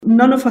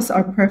none of us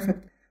are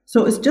perfect.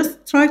 So it's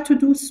just try to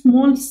do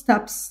small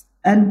steps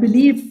and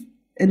believe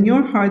in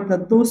your heart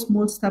that those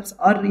small steps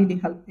are really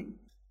helping.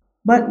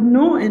 But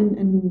know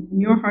in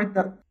your heart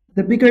that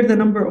the bigger the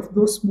number of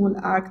those small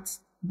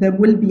acts, there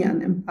will be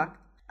an impact.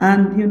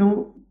 And,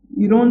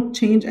 you don't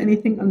change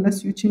anything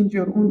unless you change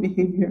your own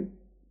behavior.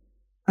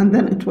 And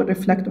then it will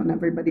reflect on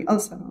everybody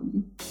else around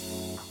you.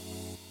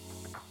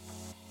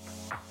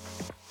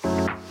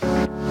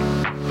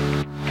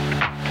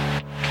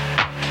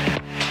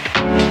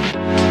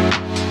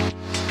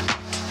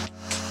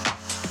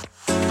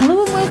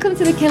 Welcome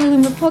to the Kelly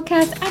Lumber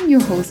Podcast. I'm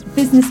your host,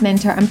 business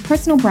mentor and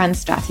personal brand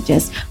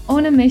strategist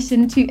on a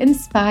mission to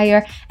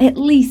inspire at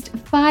least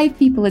 5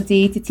 people a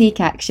day to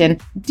take action,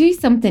 do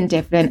something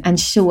different and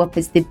show up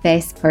as the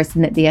best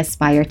person that they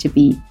aspire to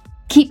be.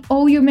 Keep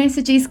all your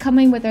messages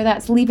coming, whether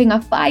that's leaving a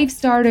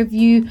 5-star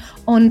review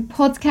on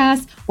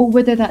podcast or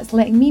whether that's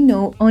letting me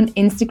know on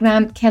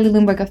Instagram, Kelly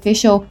Lumberg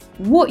Official,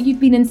 what you've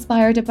been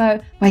inspired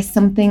about by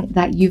something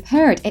that you've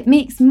heard. It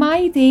makes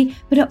my day,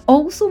 but it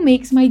also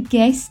makes my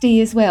guest's day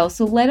as well.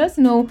 So let us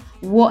know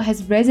what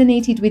has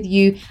resonated with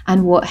you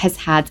and what has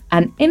had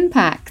an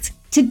impact.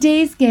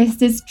 Today's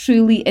guest is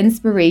truly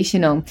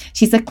inspirational.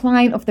 She's a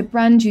client of the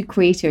Brand New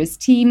Creators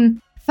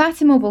team.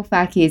 Fatima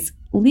Balfaqeeh is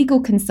legal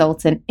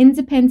consultant,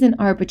 independent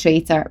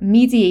arbitrator,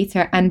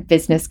 mediator, and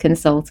business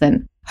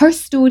consultant. Her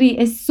story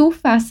is so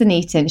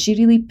fascinating. She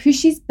really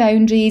pushes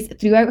boundaries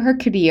throughout her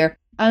career,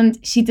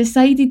 and she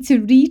decided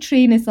to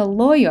retrain as a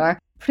lawyer,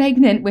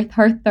 pregnant with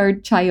her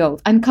 3rd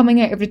child and coming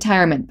out of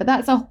retirement. But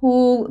that's a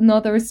whole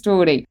nother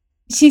story.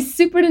 She's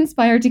super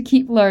inspired to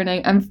keep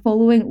learning and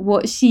following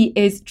what she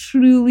is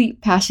truly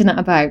passionate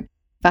about.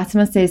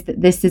 Fatima says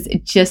that this is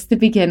just the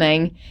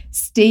beginning.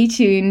 Stay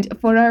tuned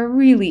for a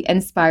really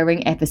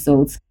inspiring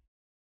episode.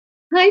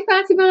 Hi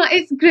Fatima,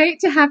 it's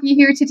great to have you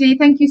here today.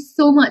 Thank you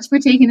so much for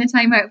taking the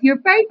time out of your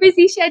very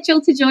busy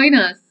schedule to join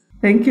us.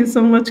 Thank you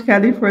so much,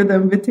 Kelly, for the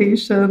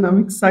invitation. I'm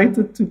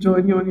excited to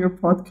join you on your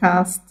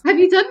podcast. Have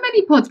you done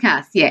many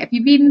podcasts yet?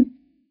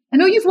 I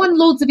know you've won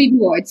loads of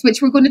awards,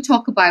 which we're going to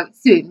talk about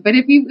soon, but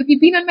have you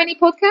been on many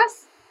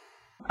podcasts?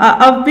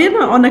 I've been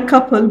on a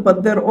couple,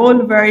 but they're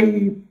all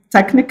very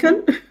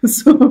technical,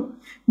 so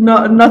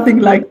nothing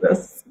like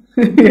this.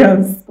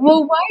 Yes.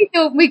 Well, why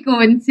don't we go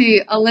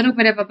into a little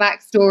bit of a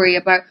backstory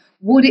about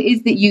what it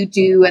is that you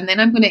do, and then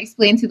I'm going to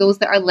explain to those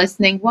that are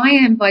listening why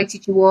I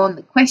invited you on,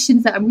 the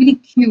questions that I'm really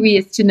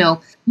curious to know.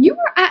 You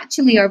were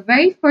actually our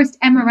very first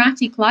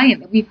Emirati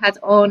client that we've had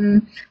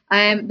on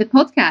the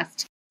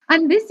podcast.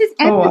 And this is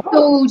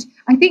episode,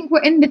 I think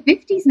we're in the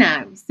 50s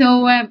now.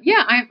 So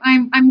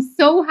I'm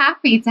so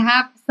happy to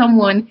have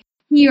someone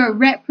here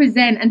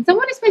represent, and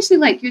someone especially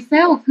like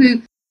yourself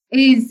who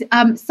is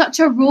such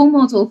a role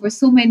model for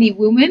so many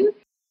women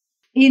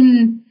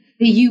in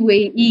the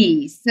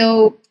UAE.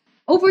 So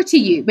over to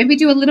you. Maybe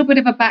do a little bit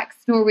of a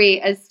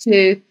backstory as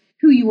to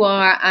who you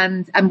are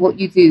and what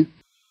you do.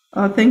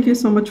 Thank you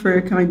so much for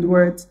your kind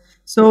words.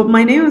 So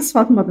my name is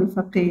Fatima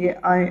Balfaqeeh.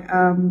 I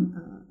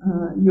am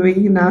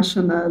UAE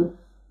national.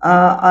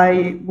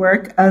 I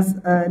work as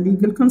a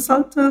legal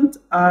consultant.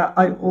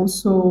 I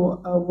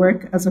also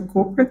work as a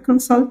corporate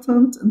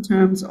consultant in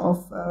terms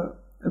of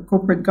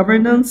corporate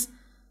governance.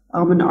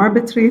 I'm an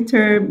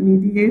arbitrator,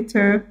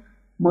 mediator,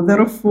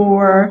 mother of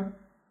 4,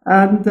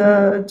 and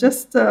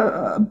just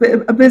a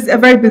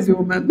very busy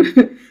woman.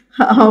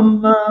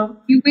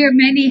 You wear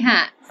many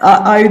hats.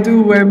 I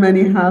do wear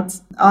many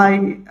hats.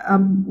 I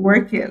am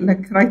working,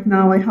 right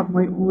now I have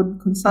my own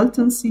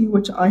consultancy,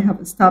 which I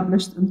have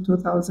established in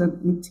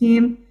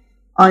 2018.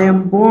 I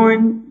am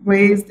born,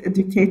 raised,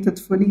 educated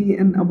fully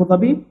in Abu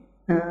Dhabi,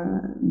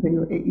 the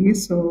UAE,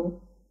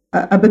 so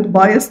a bit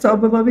biased to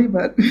Abu Dhabi,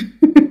 but...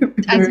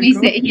 As we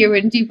sit here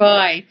in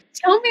Dubai.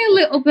 Tell me a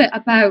little bit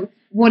about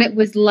what it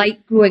was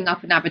like growing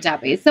up in Abu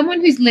Dhabi. As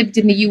someone who's lived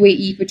in the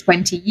UAE for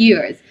 20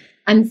 years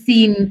and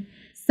seen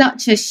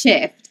such a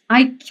shift,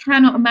 I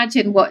cannot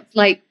imagine what's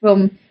like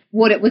from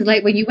what it was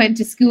like when you went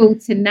to school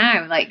to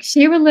now.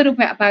 Share a little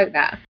bit about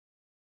that.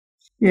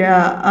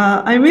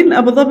 Yeah,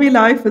 Abu Dhabi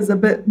life is a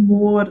bit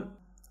more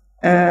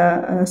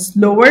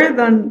slower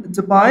than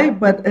Dubai,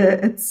 but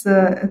it's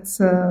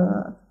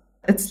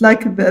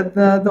like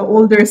the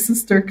older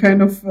sister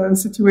kind of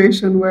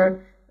situation where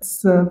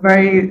it's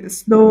very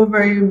slow,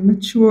 very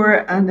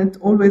mature, and it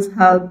always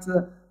had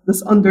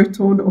this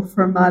undertone of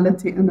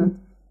formality in it.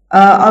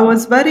 I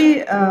was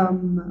very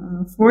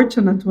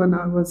fortunate when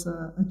I was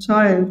a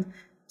child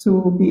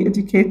to be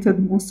educated,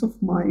 most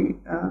of my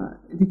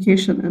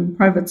education in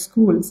private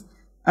schools.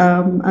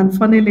 And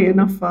funnily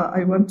enough,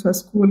 I went to a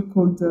school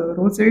called the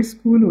Rosary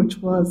School, which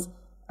was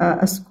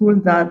a school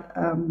that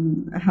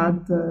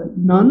had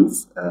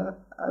nuns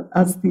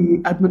as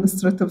the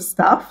administrative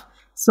staff.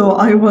 So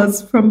I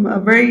was from a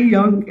very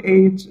young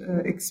age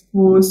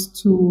exposed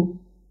to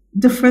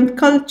different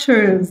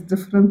cultures,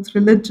 different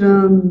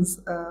religions.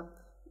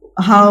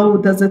 How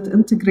does it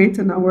integrate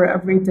in our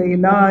everyday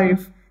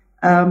life?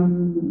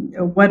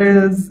 What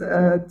is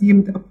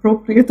deemed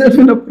appropriate and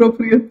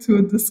inappropriate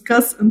to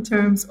discuss in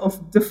terms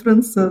of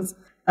differences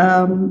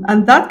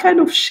And that kind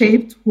of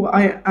shaped who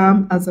I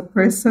am as a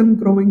person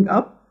growing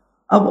up.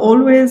 I've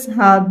always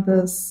had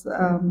this,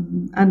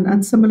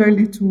 and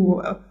similarly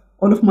to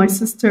all of my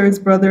sisters,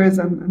 brothers,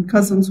 and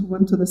cousins who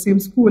went to the same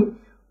school,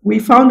 we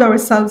found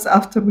ourselves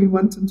after we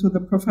went into the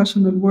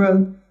professional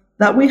world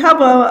that we have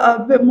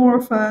a bit more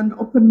of an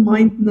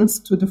open-mindedness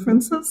to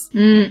differences.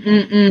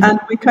 And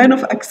we kind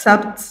of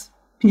accept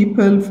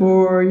people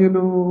for,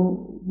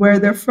 where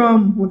they're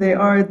from, who they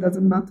are. It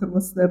doesn't matter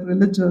what's their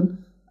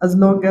religion, as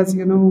long as,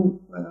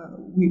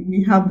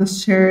 we have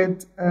this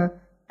shared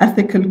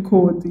ethical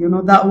code.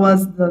 That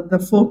was the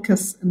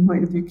focus in my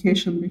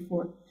education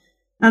before.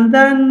 And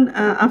then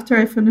after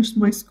I finished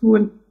my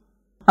school,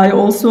 I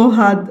also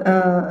had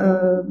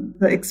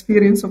the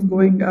experience of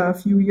going a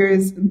few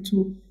years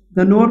into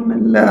the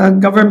normal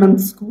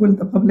government school,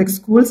 the public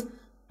schools.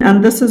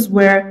 And this is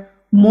where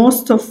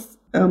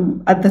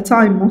at the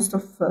time, most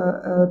of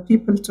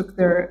people took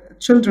their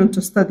children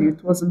to study.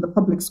 It was in the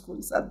public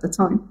schools at the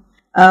time,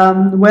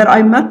 where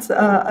I met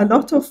a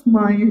lot of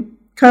my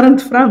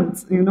current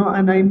friends,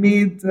 and I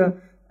made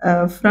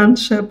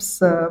friendships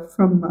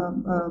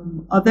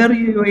from other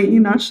UAE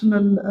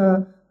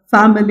national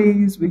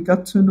families. We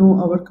got to know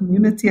our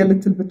community a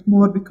little bit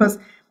more, because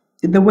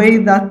the way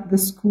that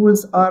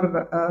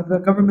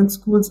the government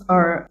schools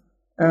are,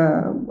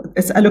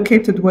 it's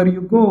allocated where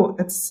you go.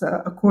 It's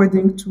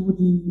according to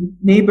the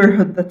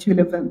neighborhood that you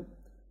live in.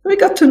 We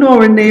got to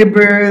know our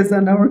neighbors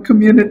and our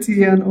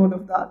community and all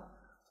of that.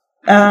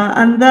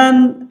 And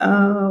then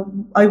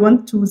I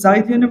went to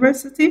Zayed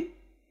University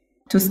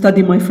to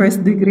study my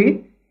first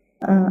degree.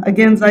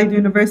 Again, Zayed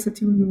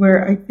University, we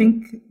were, I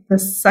think, the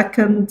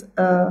second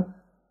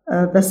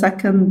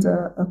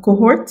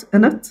cohort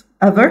in it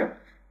ever,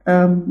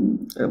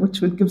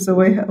 which would give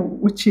away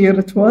which year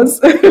it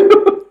was.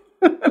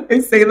 I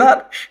say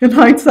that in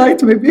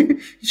hindsight, maybe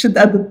you should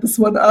edit this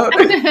one out.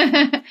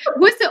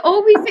 Was it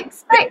always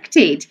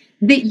expected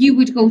that you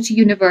would go to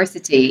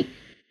university?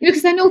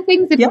 Because I know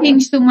things have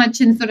changed so much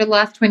in sort of the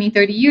last 20,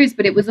 30 years,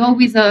 but it was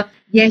always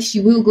yes,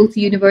 you will go to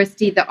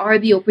university. There are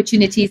the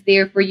opportunities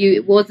there for you.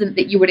 It wasn't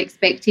that you were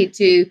expected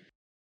to,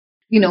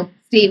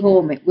 stay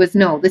home. It was,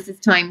 no, this is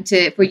time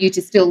for you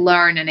to still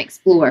learn and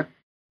explore.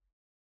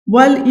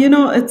 Well,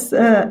 it's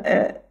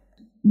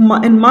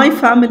in my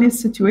family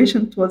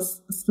situation, it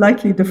was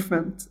slightly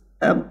different.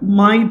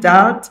 My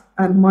dad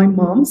and my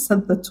mom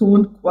set the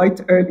tone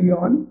quite early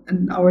on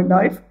in our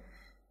life.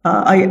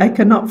 I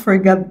cannot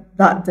forget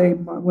that day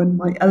when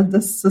my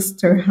eldest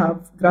sister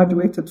have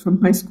graduated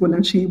from high school,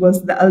 and she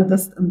was the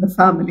eldest in the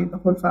family, the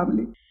whole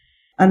family.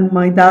 And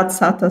my dad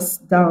sat us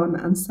down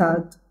and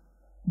said,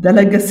 the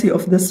legacy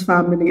of this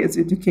family is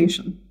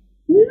education.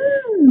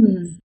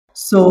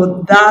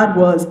 So that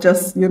was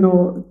just,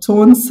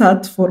 tone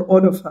set for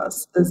all of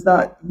us, is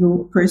that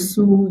you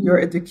pursue your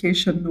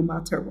education no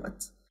matter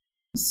what.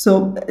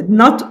 So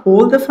not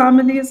all the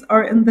families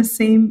are in the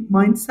same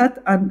mindset.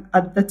 And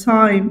at the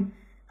time,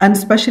 and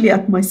especially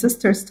at my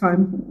sister's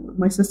time,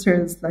 my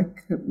sister is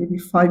like maybe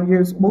 5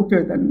 years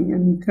older than me,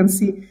 and you can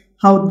see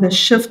how the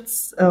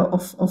shifts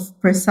of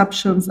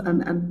perceptions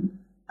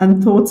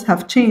and thoughts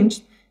have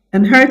changed.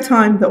 In her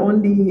time, the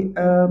only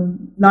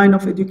line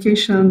of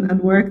education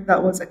and work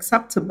that was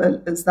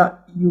acceptable is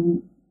that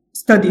you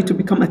study to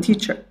become a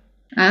teacher.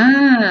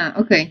 Ah,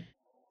 okay.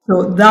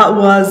 So that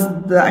was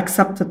the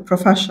accepted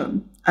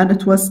profession. And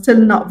it was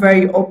still not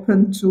very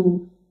open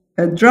to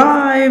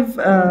drive.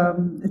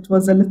 It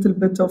was a little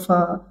bit of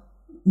a,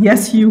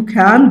 yes, you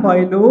can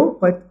by law,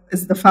 but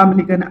is the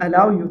family going to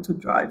allow you to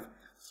drive?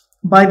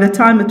 By the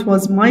time it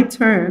was my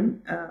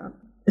turn,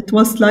 it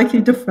was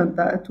slightly different.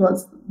 That it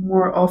was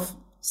more of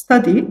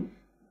study,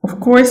 of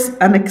course,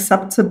 an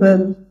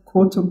acceptable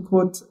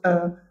quote-unquote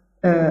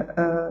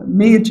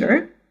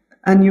major,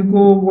 and you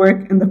go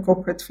work in the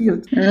corporate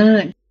field.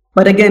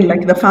 But again,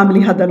 like the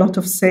family had a lot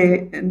of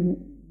say in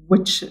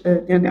which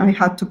I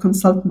had to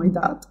consult my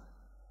dad.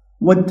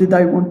 What did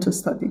I want to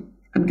study?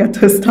 And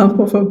get a stamp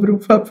of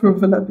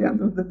approval at the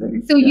end of the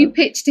day. So you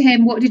pitched to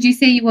him, what did you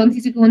say you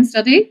wanted to go and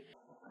study?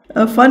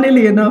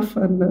 Funnily enough,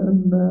 and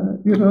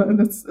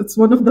it's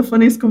one of the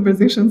funniest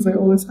conversations I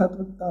always had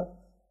with Dad.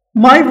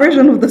 My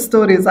version of the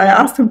story is I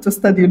asked him to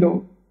study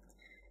law.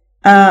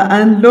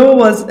 And law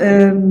was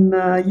in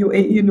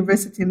UAE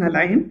University in Al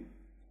Ain.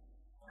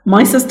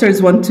 My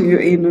sisters went to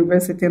UAE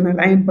University in Al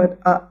Ain, but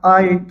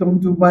I don't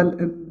do well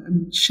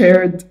in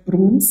shared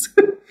rooms.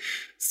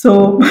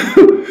 So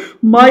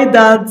my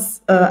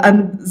dad's,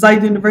 and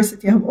Zayed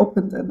University have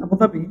opened in Abu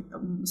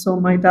Dhabi. So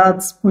my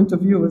dad's point of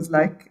view is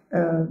like,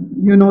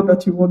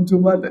 that you won't do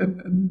well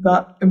in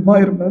that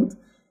environment.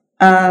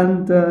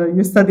 And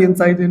you study in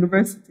Zayed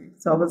University.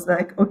 So I was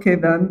like, okay,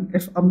 then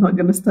if I'm not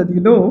going to study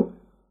law,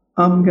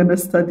 I'm going to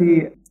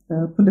study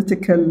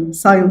political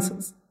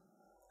sciences.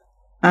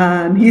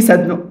 And he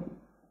said no.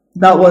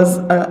 That was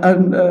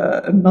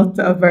not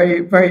a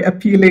very, very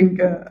appealing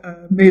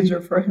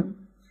major for him.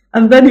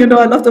 And then, a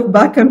lot of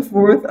back and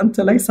forth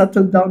until I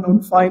settled down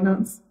on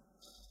finance.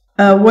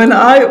 When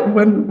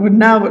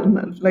now,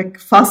 like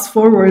fast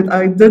forward,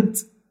 I did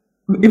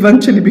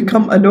eventually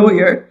become a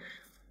lawyer.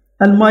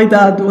 And my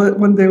dad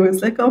one day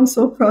was like, I'm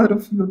so proud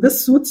of you.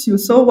 This suits you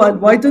so well.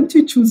 Why don't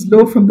you choose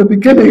law from the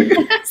beginning?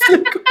 It's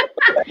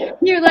like,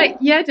 You're like,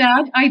 yeah,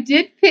 Dad, I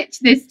did pitch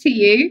this to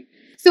you.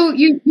 So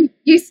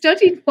you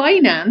studied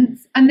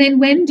finance, and then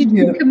when did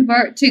you yeah.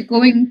 convert to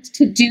going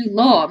to do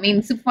law? I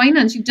mean, so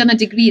finance, you've done a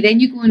degree, then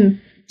you go and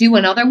do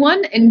another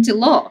one into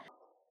law.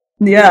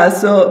 Yeah,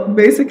 so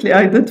basically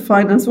I did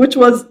finance, which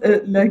was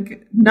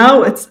like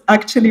now it's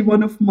actually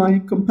one of my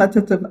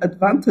competitive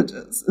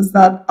advantages is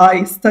that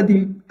I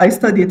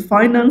studied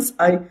finance.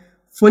 I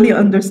fully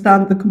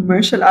understand the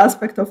commercial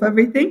aspect of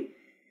everything.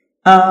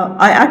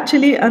 I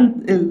actually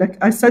and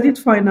like I studied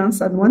finance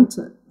and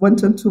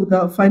went into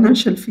the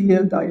financial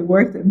field. I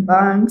worked in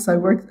banks, I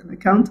worked in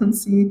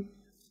accountancy,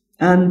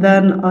 and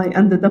then I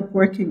ended up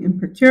working in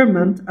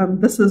procurement.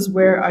 And this is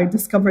where I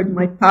discovered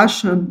my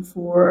passion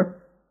for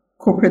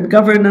corporate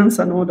governance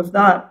and all of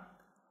that.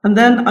 And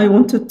then I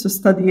wanted to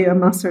study a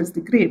master's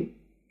degree.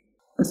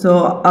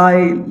 So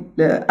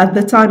at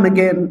the time,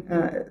 again,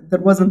 there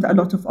wasn't a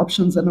lot of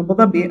options in Abu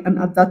Dhabi. And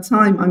at that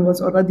time, I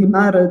was already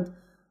married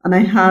and I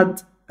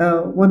had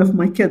one of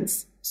my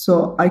kids.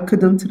 So I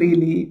couldn't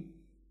really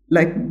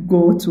like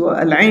go to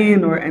Al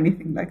Ain or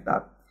anything like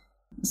that.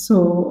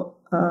 So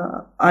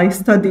I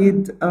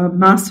studied a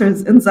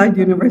master's inside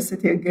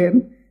university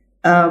again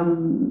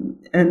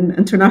in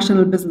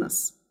international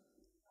business.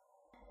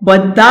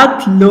 But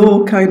that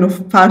low kind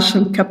of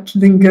passion kept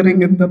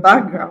lingering in the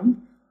background.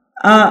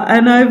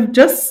 And I've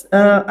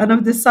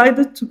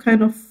decided to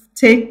kind of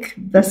take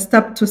the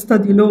step to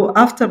study law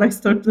after I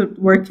started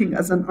working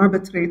as an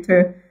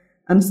arbitrator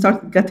and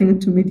started getting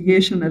into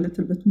mediation a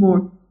little bit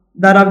more.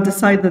 That I've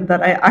decided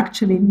that I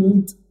actually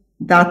need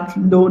that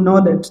law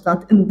knowledge,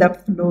 that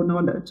in-depth law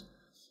knowledge.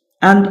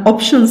 And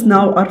options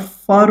now are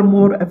far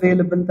more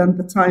available than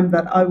the time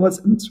that I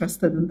was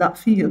interested in that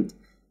field.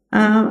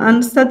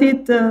 And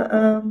studied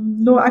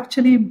law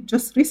actually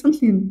just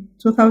recently in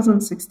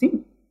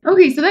 2016.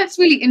 Okay, so that's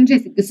really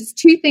interesting because there's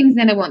two things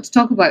then I want to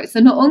talk about. So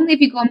not only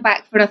have you gone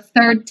back for a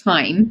third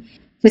time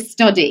to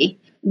study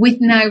with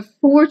now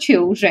 4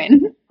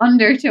 children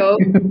under 12,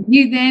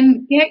 you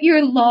then get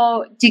your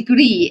law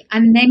degree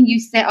and then you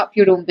set up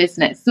your own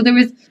business. So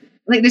there's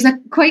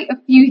quite a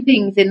few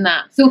things in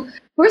that. So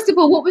first of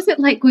all, what was it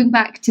like going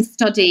back to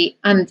study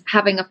and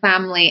having a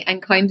family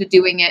and kind of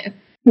doing it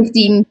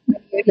 15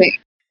 years later?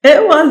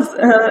 It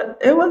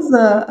was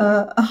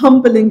a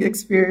humbling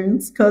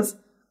experience because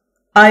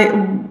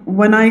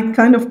when I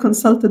kind of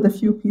consulted a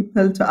few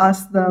people to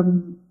ask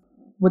them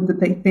what did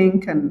they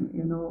think and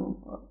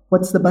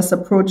what's the best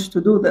approach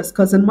to do this,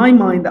 because in my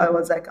mind I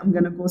was like, I'm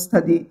going to go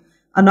study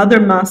another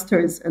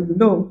master's in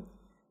law.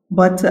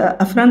 But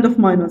a friend of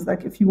mine was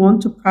like, if you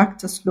want to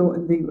practice law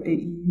in the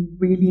UAE, you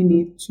really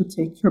need to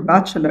take your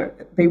bachelor.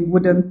 They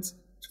wouldn't,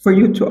 for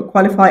you to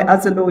qualify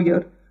as a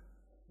lawyer,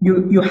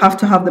 you have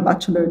to have the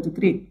bachelor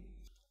degree.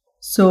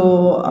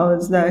 So I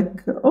was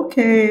like,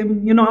 okay,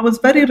 I was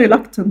very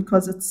reluctant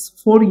because it's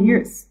 4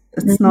 years.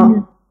 It's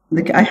not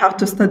like I have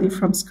to study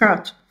from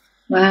scratch.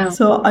 Wow.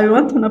 So I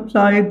went and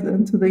applied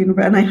into the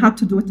university, and I had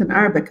to do it in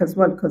Arabic as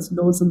well because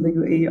laws in the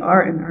UAE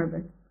are in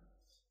Arabic.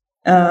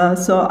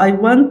 So I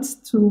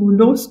went to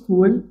law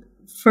school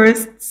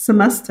first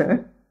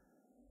semester.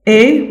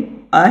 I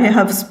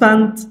have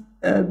spent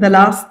the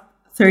last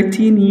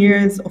 13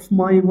 years of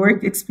my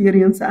work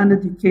experience and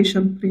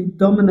education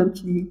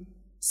predominantly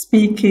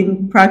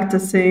speaking,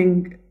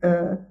 practicing,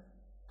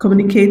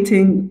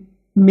 communicating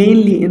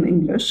mainly in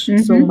English.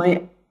 So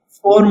my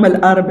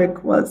formal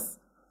Arabic was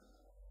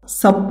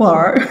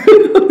subpar.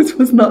 It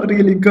was not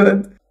really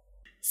good.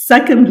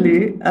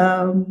 Secondly,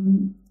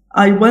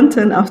 I went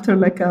in after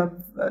like a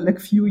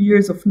few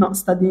years of not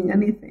studying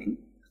anything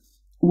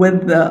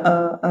with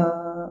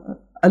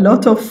a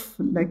lot of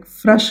like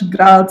fresh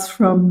grads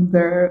from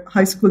their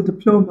high school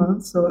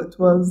diploma. So it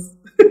was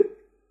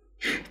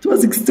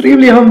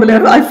extremely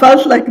humbling. I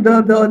felt like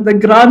the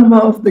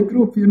grandma of the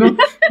group,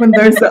 when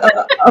there's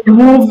a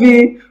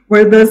movie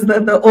where there's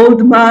the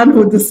old man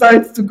who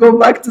decides to go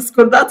back to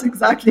school. That's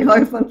exactly how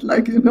I felt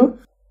like,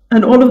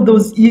 And all of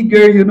those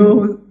eager,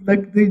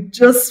 like they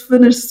just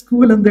finished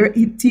school and they're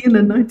 18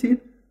 and 19.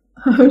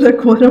 I was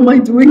like, what am I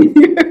doing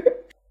here?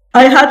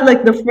 I had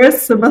like the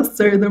first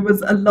semester, there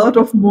was a lot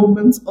of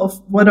moments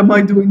of what am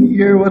I doing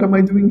here? What am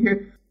I doing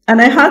here?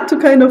 And I had to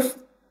kind of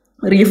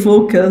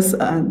refocus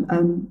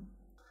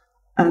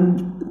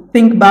and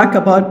think back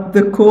about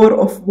the core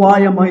of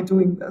why am I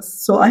doing this.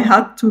 So I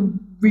had to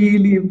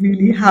really,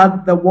 really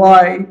have the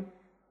why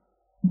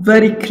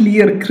very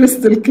clear,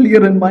 crystal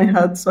clear in my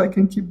head so I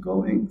can keep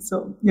going.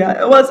 So yeah,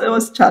 it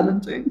was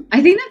challenging.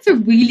 I think that's a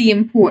really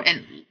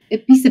important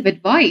piece of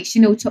advice,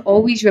 to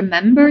always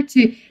remember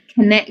to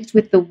connect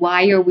with the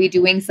why are we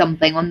doing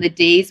something on the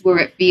days where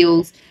it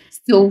feels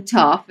so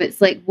tough.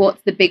 It's like,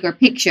 what's the bigger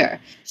picture?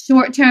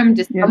 Short-term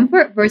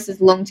discomfort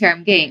versus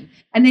long-term gain.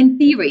 And then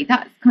theory,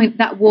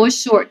 that was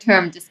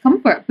short-term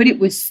discomfort, but it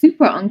was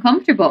super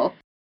uncomfortable.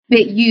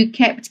 But you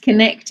kept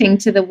connecting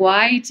to the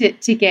why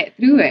to get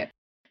through it.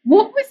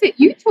 What was it?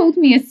 You told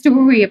me a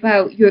story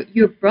about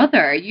your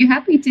brother. Are you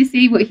happy to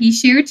say what he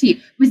shared to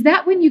you? Was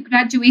that when you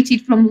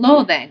graduated from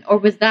law then, or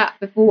was that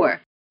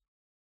before?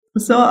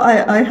 So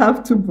I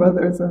have two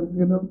brothers,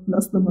 and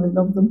bless them, I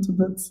love them to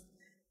bits.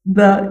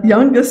 The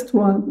youngest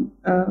one,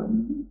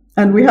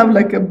 and we have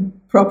like a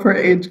proper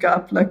age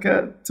gap, like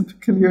a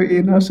typical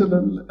UAE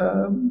national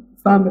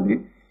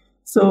family.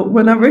 So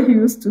whenever he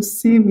used to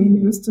see me,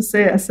 he used to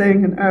say a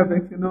saying in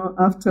Arabic,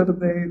 after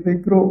they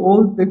grow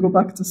old, they go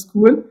back to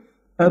school.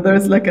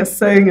 There's like a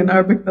saying in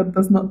Arabic that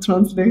does not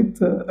translate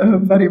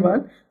very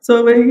well.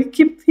 So he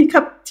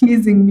kept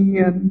teasing me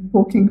and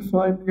poking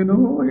fun,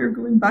 oh, you're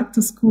going back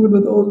to school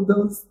with all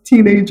those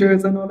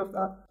teenagers and all of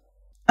that.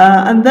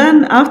 And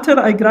then after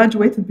I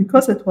graduated,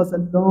 because it was a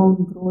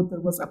long road, there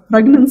was a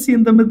pregnancy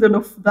in the middle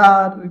of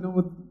that,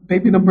 with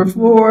baby number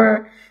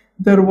 4.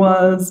 There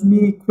was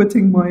me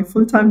quitting my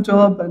full-time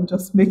job and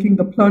just making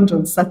the plunge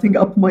and setting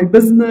up my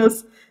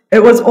business.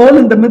 It was all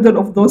in the middle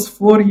of those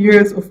 4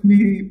 years of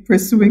me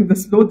pursuing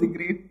this law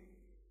degree.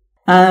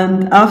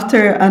 And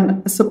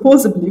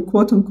supposedly,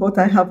 quote unquote,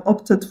 I have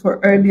opted for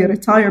early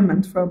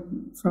retirement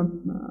from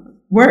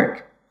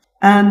work.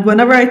 And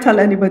whenever I tell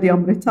anybody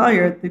I'm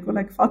retired, they go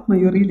like, Fatma,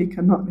 you really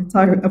cannot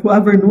retire.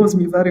 Whoever knows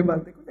me very well,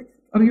 they go like,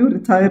 are you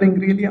retiring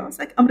really? I was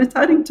like, I'm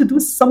retiring to do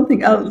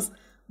something else.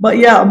 But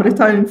yeah, I'm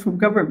retiring from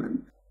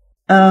government.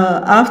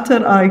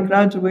 After I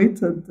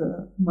graduated,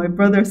 my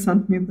brother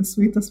sent me the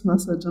sweetest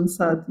message and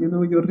said,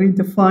 you're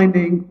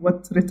redefining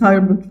what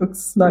retirement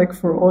looks like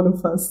for all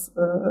of us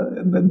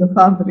in the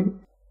family.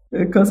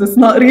 Because it's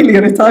not really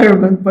a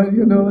retirement, but,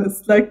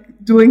 it's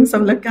like doing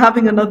like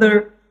having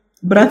another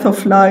breath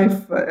of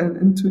life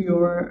into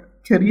your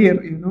career,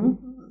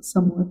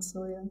 somewhat.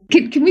 So, yeah.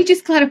 Can we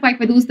just clarify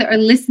for those that are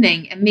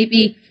listening and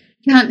maybe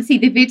can't see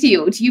the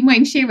video? Do you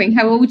mind sharing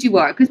how old you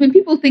are? Because when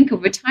people think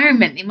of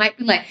retirement, they might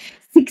be like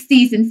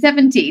 60s and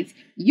 70s.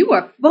 You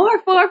are far,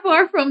 far,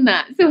 far from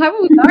that. So how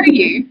old are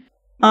you?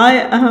 I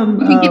am.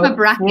 You can give a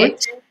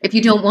bracket 40. If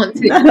you don't want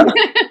to.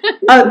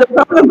 The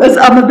problem is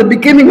I'm at the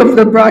beginning of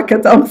the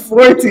bracket. I'm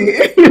 40.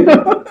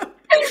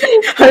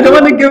 I don't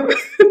want to give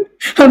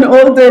an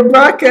older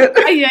bracket.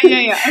 Yeah.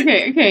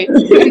 Okay.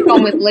 You're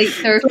going with late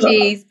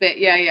 30s, but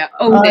yeah.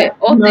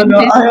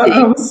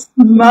 I'm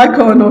smack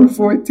on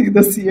 40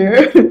 this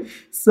year.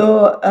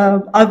 So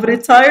I've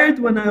retired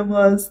when I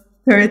was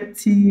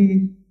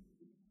 30,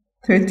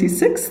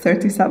 36,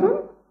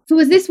 37. So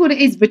is this what it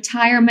is?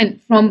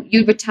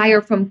 You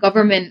retire from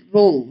government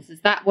roles? Is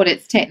that what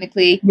it's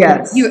technically?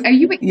 Yes. Are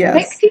you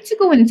expected to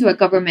go into a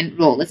government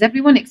role? Is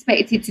everyone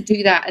expected to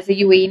do that as a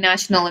UAE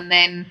national? And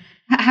then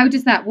how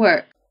does that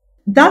work?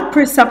 That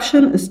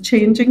perception is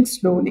changing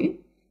slowly.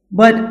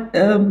 But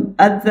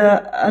at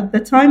the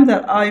time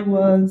that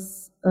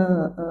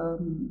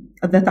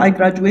I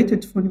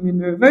graduated from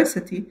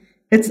university,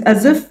 it's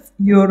as if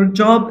your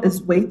job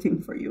is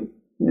waiting for you,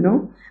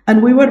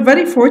 And we were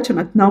very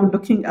fortunate now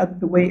looking at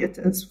the way it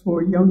is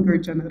for younger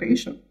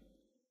generation.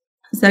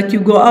 It's like you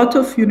go out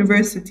of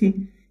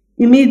university,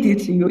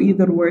 immediately you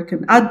either work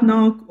in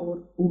ADNOC or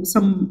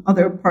some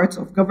other parts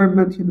of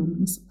government,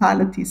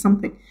 municipality,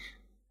 something.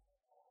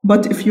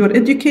 But if you're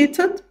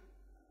educated,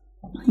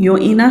 you're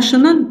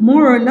national,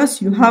 more or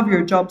less you have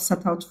your job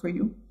set out for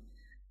you.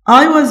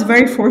 I was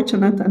very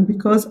fortunate, and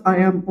because I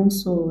am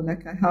also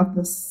I have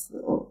this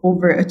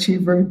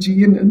overachiever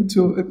gene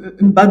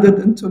embedded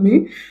into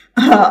me.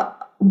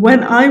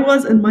 When I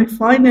was in my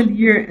final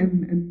year in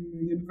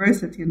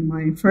university, in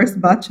my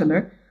first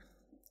bachelor,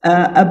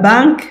 a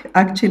bank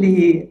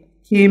actually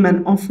came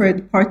and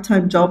offered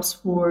part-time jobs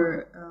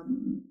for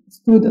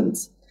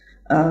students.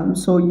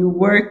 So you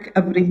work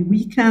every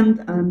weekend,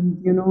 and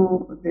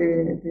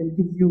they'll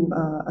give you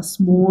a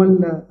small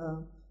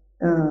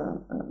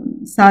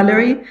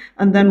salary,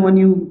 and then when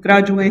you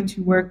graduate,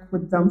 you work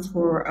with them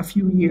for a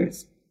few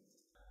years.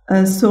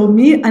 So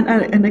me,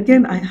 and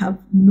again, I have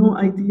no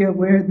idea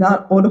where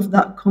all of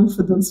that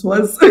confidence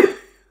was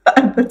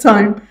at the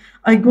time.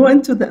 I go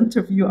into the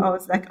interview, I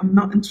was like, I'm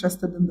not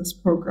interested in this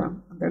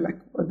program. And they're like,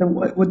 well, then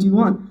what do you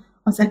want?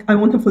 I was like, I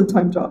want a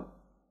full-time job.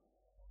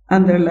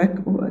 And they're like,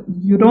 well,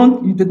 you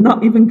did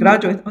not even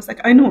graduate. I was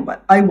like, I know,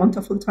 but I want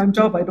a full-time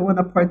job. I don't want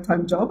a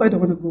part-time job. I don't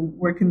want to go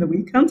work in the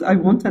weekends. I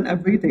want an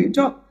everyday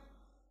job.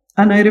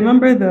 And I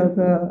remember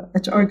the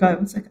HR guy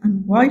was like,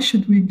 and why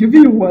should we give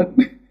you one?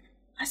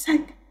 I was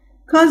like,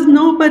 because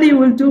nobody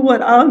will do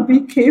what I'll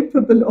be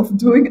capable of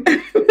doing.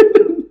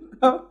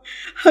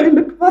 I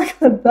look back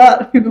at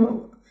that,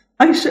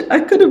 I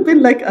could have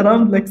been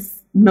around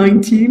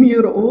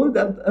 19-year-old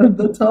at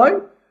the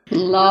time.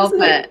 Love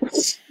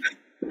it.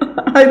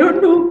 I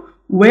don't know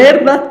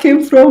where that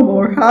came from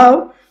or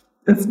how.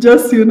 It's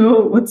just,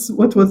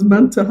 what was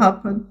meant to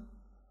happen.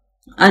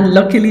 And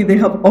luckily, they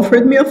have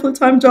offered me a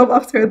full-time job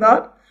after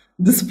that.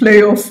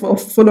 Display of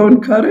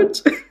full-on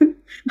courage.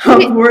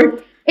 I've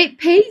worked. It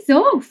pays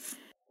off.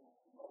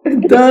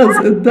 It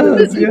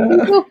does,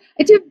 yeah.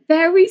 It's a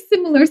very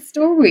similar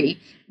story.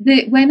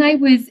 That when I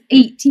was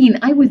 18,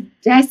 I was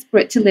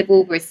desperate to live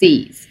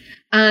overseas.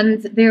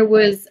 And there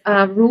was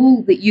a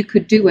role that you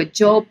could do, a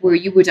job where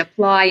you would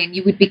apply and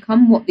you would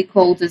become what they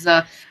called as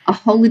a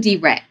holiday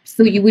rep.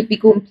 So you would be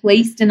going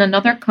placed in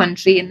another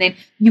country, and then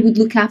you would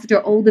look after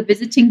all the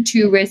visiting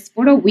tourists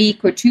for a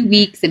week or 2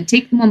 weeks and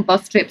take them on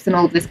bus trips and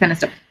all of this kind of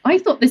stuff. I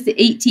thought this at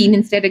 18,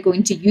 instead of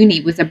going to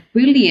uni, was a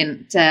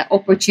brilliant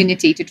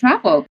opportunity to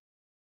travel.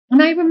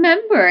 And I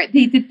remember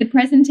they did the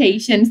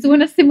presentation. So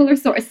in a similar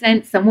sort of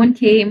sense, someone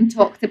came,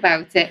 talked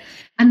about it,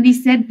 and they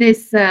said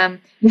this,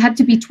 you had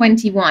to be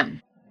 21.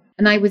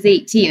 And I was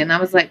 18. And I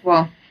was like,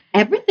 well,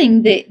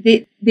 everything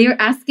that they're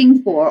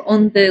asking for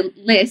on the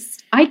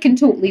list, I can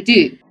totally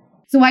do.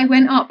 So I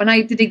went up and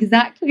I did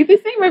exactly the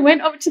same. I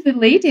went up to the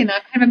lady, and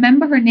I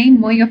remember her name,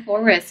 Moya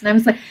Forrest. And I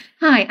was like,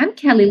 hi, I'm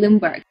Kelly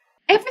Lundberg.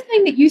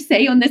 Everything that you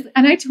say on this,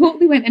 and I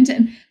totally went into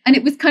it. And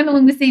it was kind of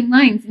along the same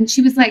lines. And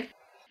she was like,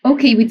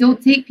 okay, we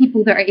don't take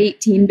people that are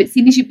 18, but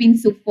seeing as you've been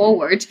so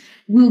forward,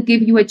 we'll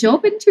give you a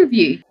job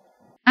interview.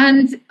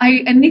 And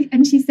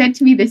she said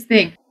to me this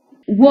thing,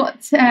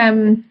 what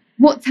time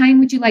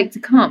would you like to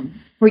come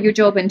for your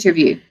job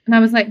interview? And I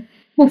was like,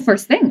 well,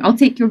 first thing, I'll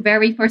take your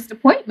very first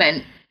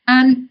appointment.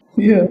 And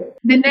the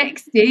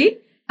next day,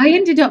 I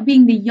ended up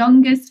being the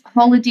youngest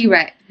holiday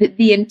rep that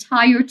the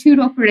entire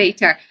tour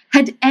operator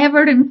had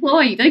ever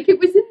employed. Like, it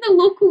was in the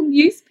local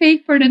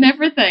newspaper and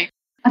everything.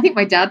 I think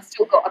my dad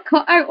still got a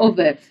cut out of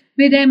it.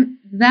 But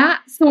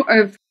that sort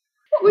of,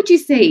 what would you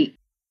say,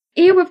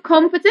 air of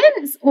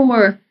confidence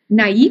or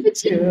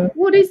naivety? Yeah.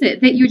 What is it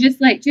that you're just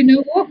like, do you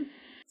know what?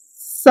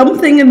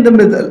 Something in the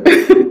middle.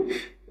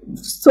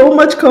 So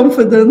much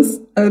confidence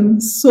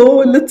and so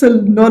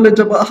little knowledge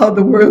about how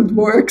the world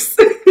works.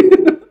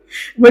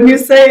 When you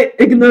say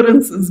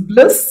ignorance is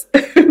bliss,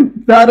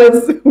 that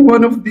is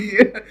one of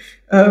the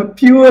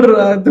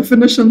pure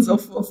definitions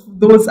of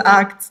those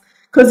acts.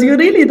 Because you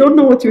really don't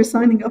know what you're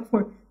signing up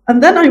for.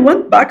 And then I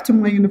went back to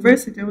my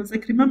university. I was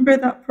like, remember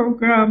that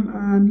program?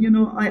 And,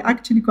 I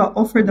actually got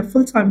offered a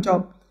full-time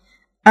job.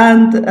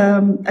 And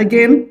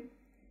again,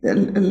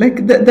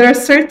 there are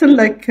certain,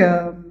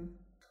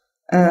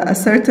 a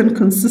certain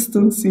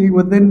consistency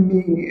within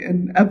me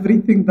in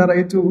everything that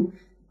I do.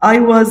 I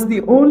was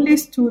the only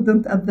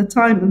student at the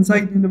time in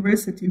Zaid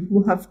University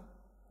who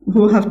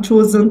have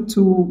chosen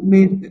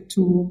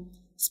to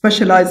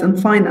specialize in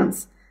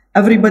finance.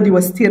 Everybody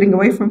was steering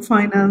away from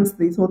finance.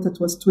 They thought it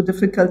was too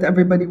difficult.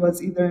 Everybody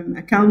was either in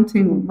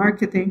accounting or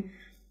marketing.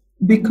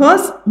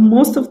 Because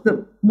most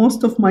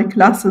of my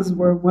classes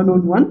were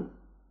one-on-one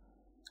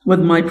with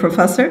my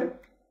professor,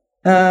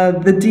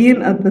 the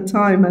dean at the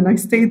time, and I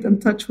stayed in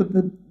touch with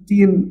the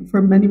dean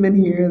for many,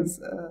 many years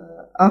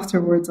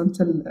afterwards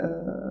until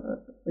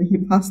he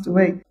passed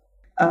away.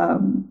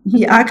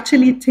 He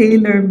actually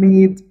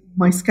tailor-made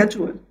my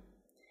schedule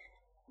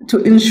to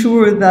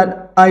ensure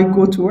that I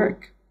go to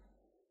work.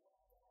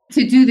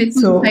 To do the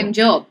full-time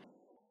job?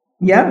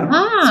 Yeah.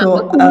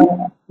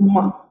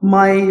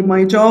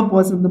 My job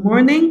was in the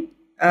morning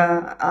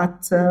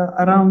at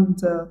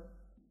around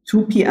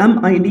 2 p.m.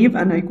 I leave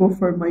and I go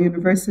for my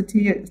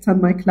university,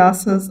 attend my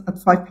classes. At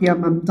 5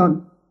 p.m. I'm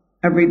done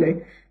every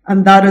day.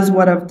 And that is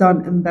what I've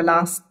done in the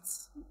last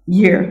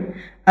year.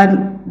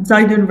 And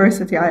Zaid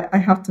University, I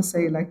have to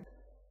say,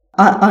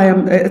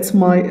 it's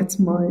my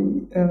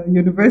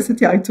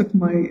university. I took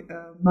my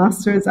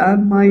master's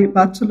and my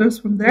bachelor's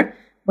from there.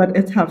 But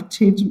it have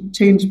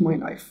changed my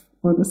life,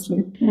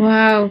 honestly.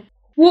 Wow.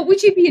 What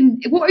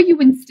are you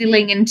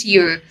instilling into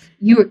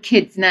your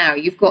kids now?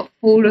 You've got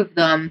 4 of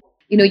them.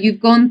 You've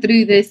gone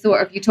through this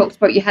sort of, you talked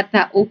about you had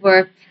that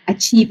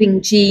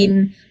overachieving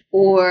gene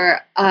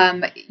or,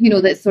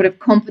 that sort of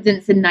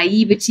confidence and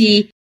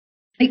naivety.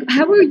 Like,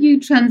 how are you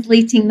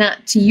translating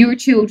that to your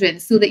children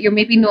so that you're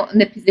maybe not in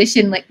the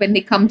position, like when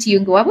they come to you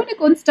and go, I want to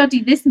go and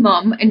study this,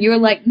 Mum. And you're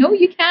like, no,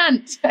 you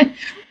can't.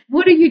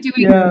 What are you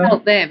doing to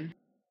help them?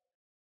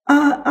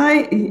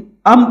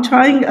 I'm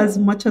trying as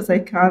much as I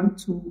can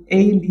to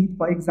lead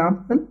by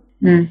example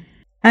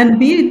and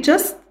B,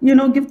 just,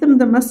 give them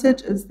the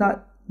message is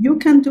that you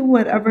can do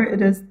whatever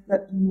it is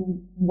that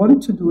you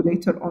want to do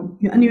later on.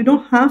 And you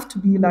don't have to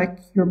be like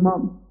your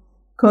mom.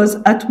 Because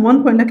at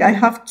one point, I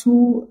have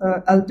 2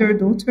 elder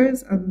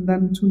daughters and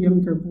then 2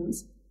 younger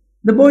boys.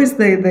 The boys,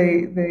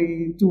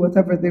 they do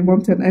whatever they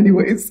want in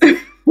anyways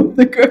with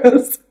the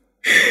girls.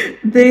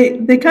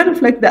 They kind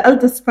of like the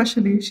eldest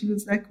especially, she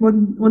was like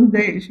one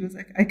day she was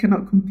like, I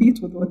cannot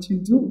compete with what you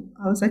do.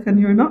 I was like, and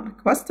you're not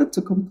requested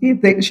to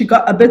compete. She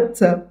got a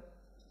bit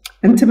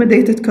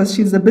intimidated because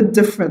she's a bit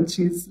different.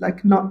 She's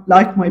like not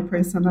like my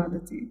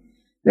personality.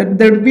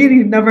 They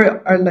really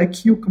never are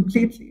like you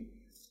completely.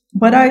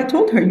 But I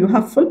told her, you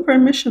have full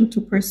permission to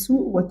pursue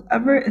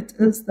whatever it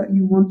is that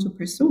you want to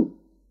pursue.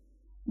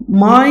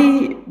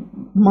 My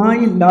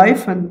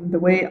life and the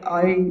way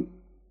I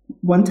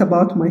went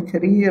about my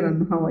career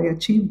and how I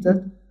achieved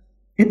it,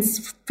 it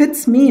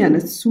fits me and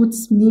it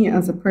suits me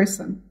as a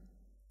person.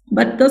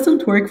 But it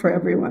doesn't work for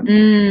everyone.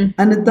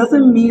 And it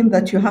doesn't mean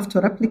that you have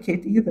to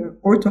replicate either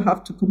or to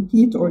have to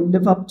compete or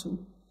live up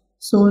to.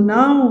 So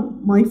now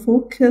my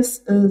focus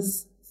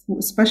is,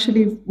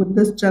 especially with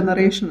this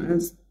generation,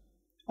 is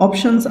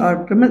options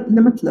are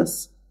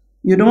limitless.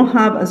 You don't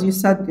have, as you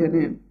said,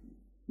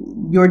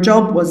 your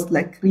job was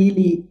like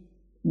really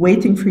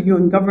waiting for you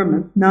in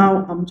government.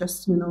 Now I'm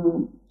just,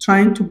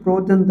 trying to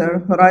broaden the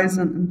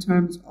horizon in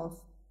terms of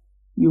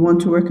you want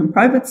to work in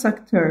private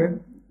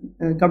sector,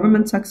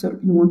 government sector,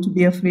 you want to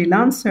be a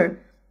freelancer.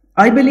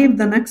 I believe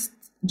the next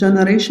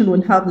generation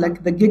will have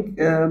like the gig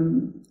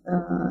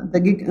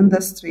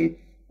industry,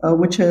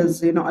 which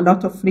is, a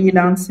lot of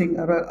freelancing,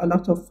 a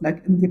lot of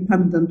like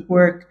independent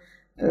work,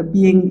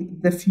 being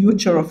the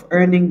future of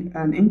earning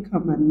an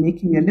income and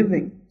making a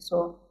living.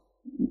 So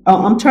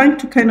I'm trying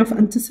to kind of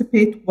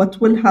anticipate what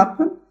will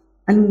happen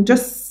and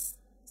just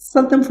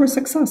set them for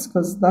success,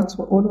 because that's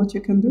what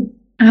you can do.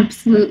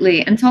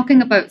 Absolutely. And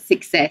talking about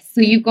success,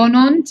 so you've gone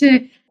on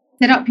to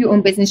set up your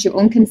own business, your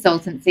own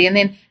consultancy, and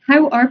then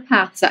how our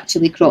paths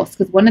actually crossed,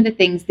 because one of the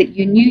things that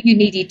you knew you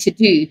needed to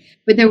do,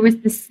 but there was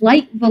the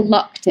slight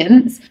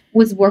reluctance,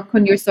 was work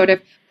on your sort of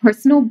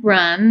personal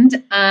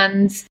brand.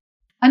 And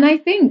I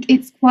think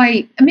it's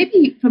quite,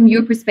 maybe from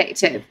your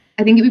perspective,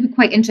 I think it would be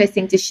quite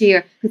interesting to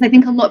share, because I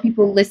think a lot of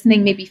people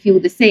listening maybe feel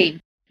the same,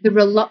 the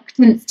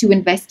reluctance to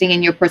investing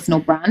in your personal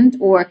brand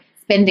or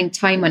spending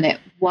time on it,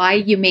 why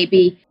you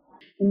maybe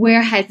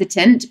were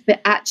hesitant,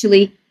 but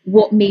actually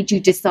what made you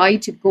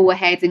decide to go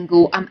ahead and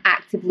go, I'm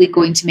actively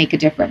going to make a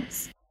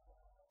difference?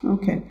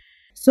 Okay.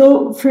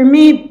 So for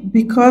me,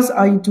 because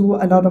I do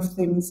a lot of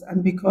things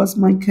and because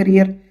my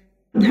career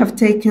have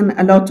taken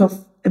a lot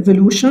of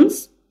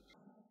evolutions,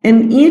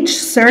 in each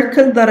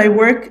circle that I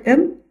work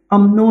in,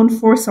 I'm known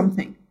for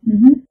something.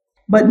 Mm-hmm.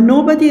 But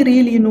nobody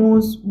really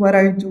knows what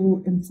I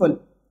do in full.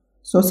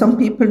 So some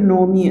people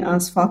know me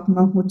as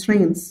Fatima who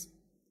trains.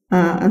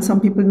 And some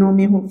people know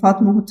me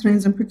Fatima who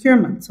trains in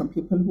procurement. Some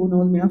people who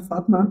know me as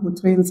Fatima who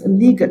trains in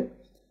legal.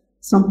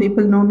 Some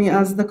people know me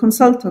as the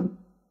consultant.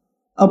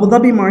 Abu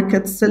Dhabi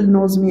market still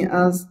knows me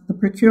as the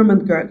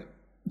procurement girl.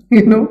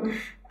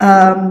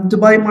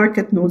 Dubai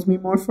market knows me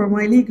more for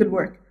my legal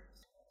work.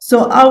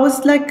 So I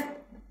was like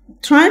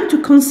trying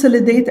to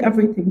consolidate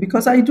everything,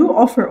 because I do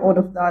offer all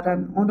of that,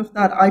 and all of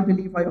that I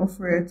believe I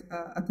offer it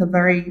at a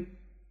very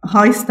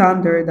high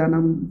standard, and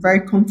I'm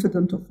very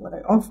confident of what I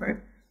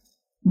offer.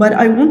 But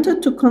I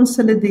wanted to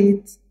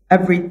consolidate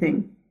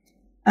everything.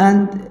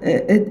 And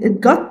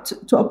it got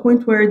to a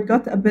point where it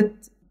got a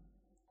bit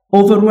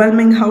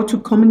overwhelming how to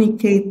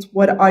communicate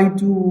what I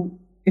do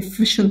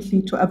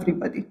efficiently to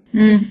everybody.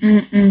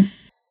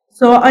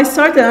 So I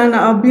started, and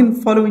I've been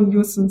following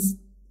you since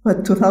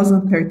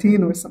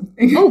 2013 or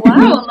something. Oh,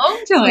 wow, a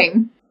long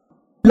time.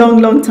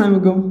 Long time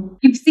ago.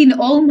 You've seen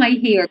all my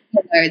hair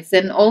colors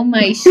and all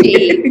my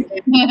shades.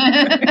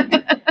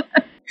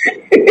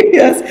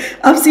 Yes,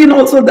 I've seen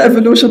also the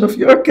evolution of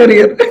your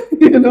career.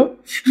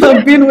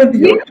 I've been with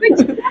you.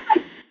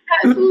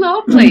 That's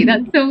lovely.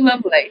 That's so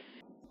lovely.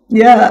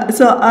 Yeah,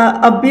 so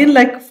I've been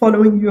like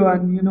following you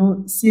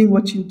and seeing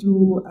what you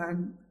do,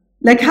 and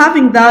like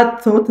having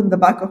that thought in the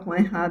back of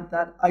my head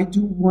that I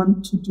do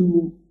want to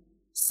do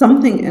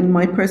something in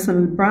my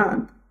personal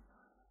brand.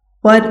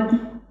 But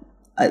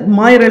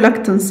my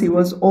reluctancy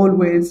was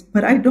always,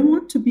 but I don't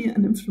want to be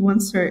an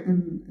influencer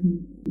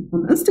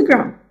on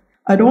Instagram.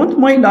 I don't want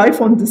my life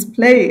on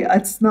display.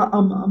 It's not.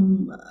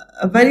 I'm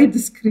a very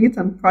discreet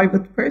and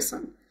private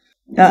person,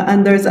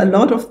 and there's a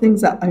lot of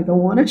things that I don't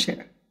want to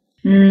share.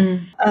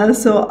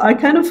 So I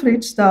kind of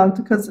reached out,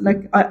 because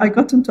like I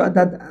got into a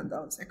dead end.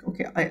 I was like,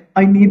 okay,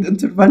 I need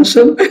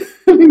intervention.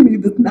 I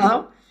need it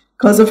now,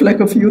 because of like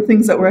a few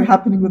things that were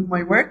happening with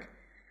my work.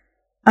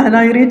 And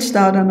I reached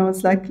out and I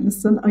was like,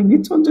 listen, I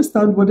need to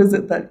understand what is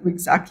it that we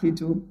exactly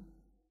do.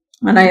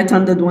 And I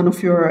attended one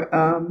of your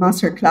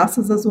master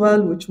classes as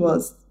well, which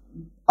was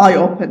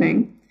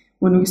eye-opening,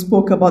 when we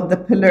spoke about the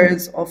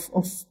pillars of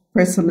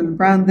personal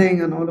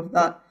branding and all of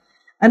that.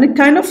 And it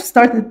kind of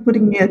started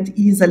putting me at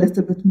ease a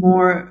little bit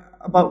more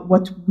about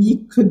what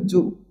we could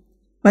do.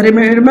 But I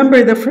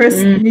remember the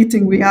first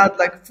meeting we had,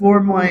 like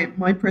for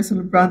my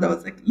personal brand, I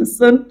was like,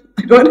 listen,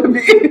 I don't want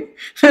to be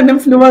an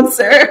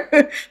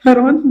influencer. I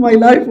don't want my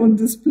life on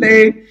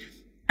display.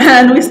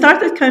 And we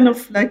started kind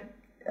of like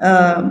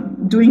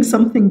doing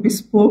something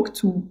bespoke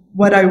to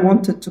what I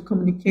wanted to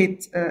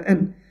communicate.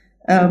 And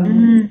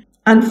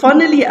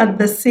funnily, at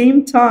the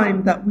same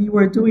time that we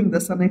were doing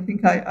this, and I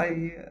think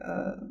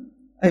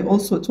I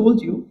also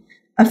told you,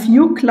 a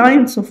few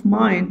clients of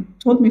mine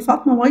told me,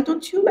 Fatma, why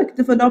don't you like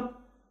develop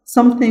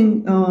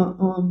something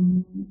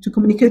to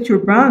communicate your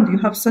brand? You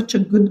have such a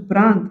good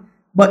brand,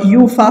 but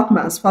you,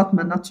 Fatma, as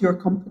Fatma, not your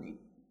company.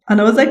 And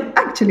I was like,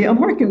 actually, I'm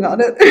working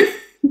on it.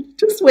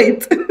 Just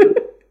wait. So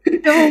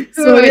good.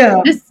 So,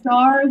 yeah. The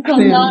stars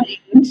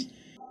aligned.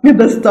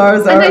 The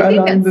stars are and I think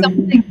aligned. That's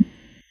something.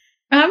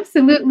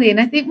 Absolutely. And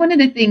I think one of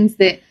the things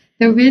that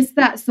there is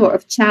that sort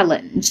of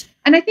challenge,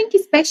 and I think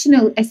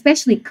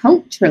especially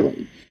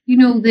culturally,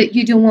 that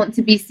you don't want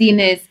to be seen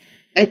as,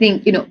 I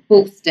think,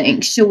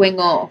 boasting, showing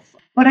off.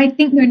 But I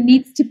think there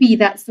needs to be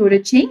that sort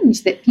of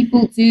change that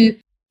people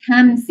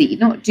can see,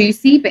 not do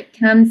see, but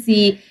can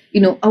see,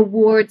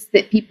 awards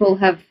that people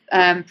have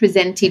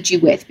presented you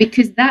with,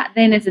 because that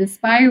then is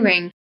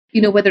inspiring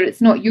whether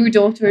it's not your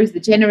daughters, the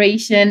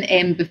generation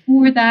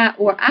before that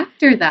or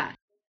after that.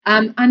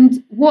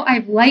 And what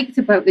I've liked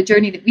about the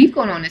journey that we've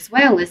gone on as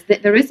well is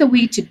that there is a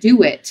way to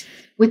do it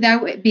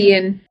without it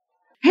being,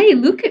 hey,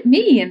 look at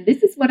me, and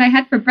this is what I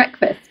had for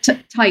breakfast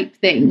type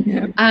thing.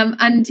 Yeah.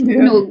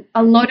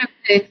 A lot of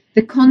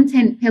the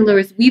content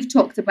pillars we've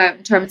talked about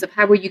in terms of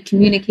how are you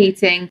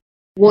communicating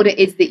what it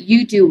is that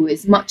you do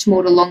is much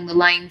more along the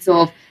lines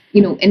of,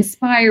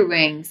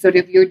 inspiring sort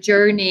of your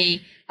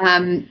journey,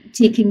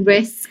 taking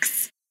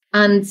risks,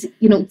 and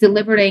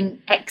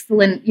delivering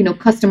excellent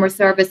customer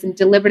service and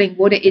delivering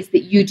what it is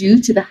that you do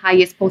to the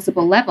highest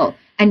possible level.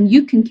 And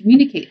you can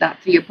communicate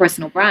that through your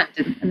personal brand,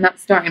 and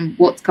that's starting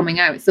what's coming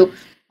out. So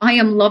I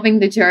am loving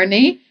the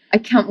journey. I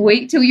can't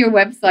wait till your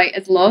website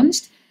is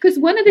launched, because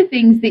one of the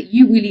things that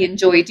you really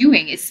enjoy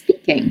doing is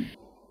speaking.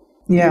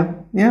 Yeah.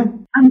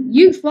 And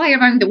you fly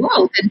around the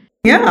world.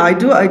 Yeah, I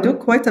do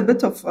quite a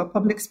bit of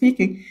public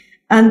speaking.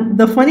 And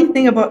the funny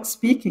thing about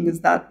speaking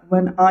is that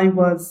when I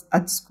was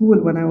at school,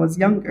 when I was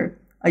younger,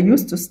 I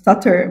used to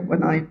stutter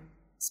when I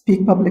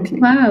speak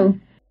publicly. Wow.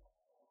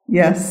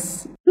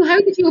 Yes. So how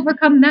did you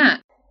overcome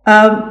that?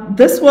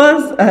 This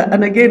was,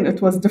 and again,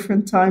 it was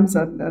different times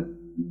and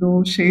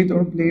no shade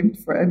or blame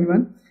for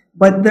anyone.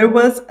 But there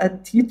was a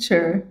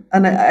teacher,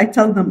 and I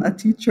tell them a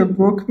teacher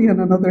broke me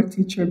and another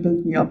teacher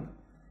built me up.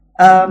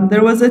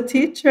 There was a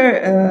teacher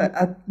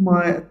at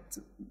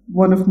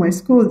one of my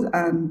schools,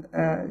 and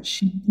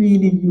she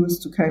really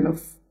used to kind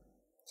of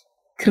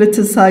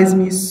criticize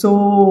me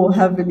so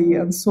heavily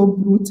and so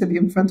brutally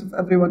in front of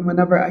everyone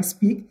whenever I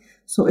speak.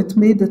 So it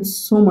made it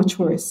so much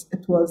worse.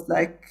 It was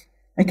like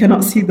I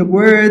cannot see the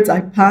words,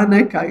 I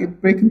panic, I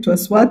break into a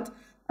sweat,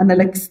 and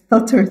I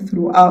stutter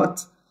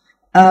throughout.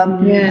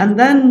 And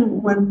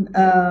then when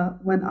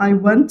I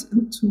went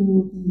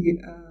into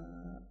the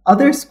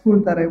other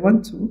school that I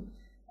went to,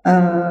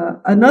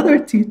 another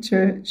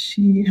teacher,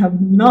 she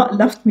have not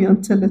left me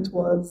until it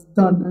was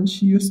done, and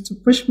she used to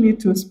push me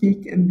to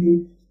speak in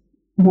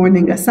the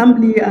morning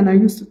assembly, and I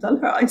used to tell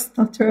her I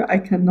stutter, I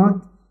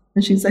cannot,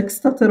 and she's like,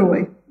 stutter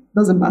away,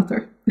 doesn't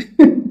matter.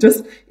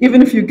 Just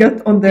even if you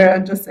get on there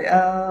and just say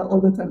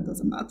all the time,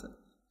 doesn't matter.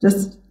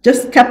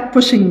 Just kept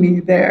pushing me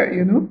there,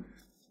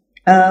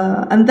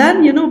 and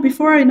then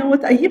before I know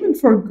it, I even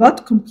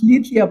forgot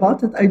completely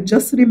about it. I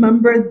just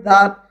remembered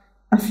that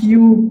a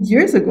few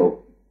years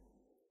ago,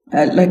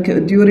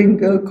 during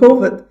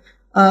COVID,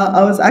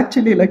 I was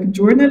actually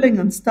journaling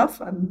and stuff,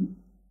 and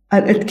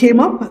it came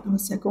up, and I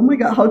was like, oh my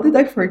God, how did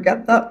I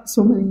forget that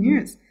so many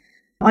years?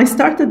 I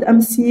started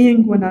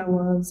emceeing when I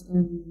was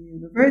in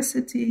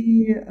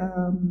university.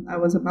 I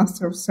was a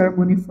master of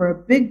ceremony for a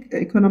big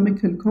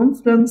economical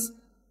conference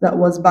that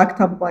was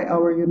backed up by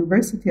our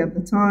university at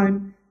the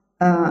time,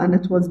 and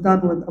it was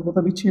done with Abu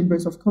Dhabi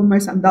Chambers of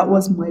Commerce, and that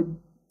was my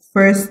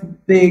first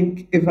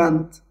big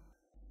event.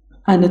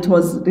 And it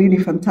was really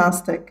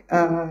fantastic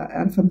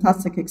and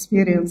fantastic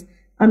experience.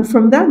 And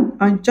from then,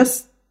 I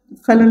just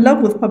fell in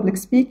love with public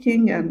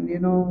speaking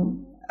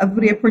and,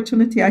 every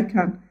opportunity I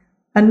can.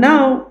 And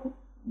now,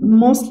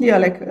 mostly I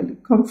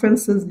like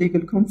conferences,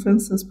 legal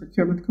conferences,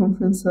 procurement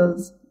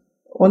conferences.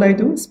 All I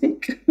do is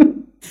speak.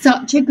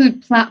 Such a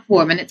good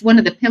platform. And it's one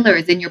of the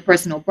pillars in your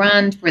personal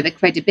brand for the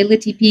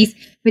credibility piece.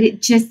 But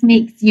it just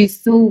makes you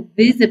so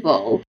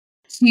visible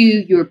to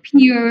your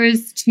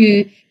peers,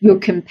 to your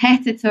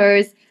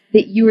competitors,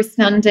 that you're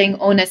standing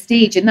on a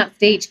stage, and that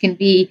stage can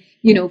be,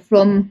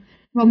 from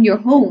your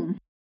home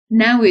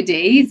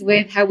nowadays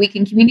with how we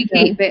can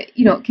communicate, but,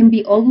 it can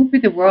be all over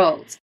the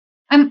world.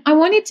 I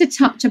wanted to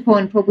touch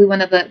upon probably one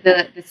of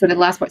the sort of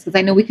last parts, because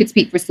I know we could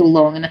speak for so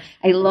long, and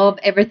I love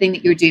everything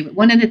that you're doing. But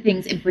one of the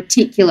things in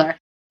particular,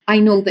 I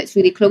know that's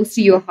really close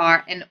to your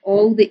heart in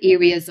all the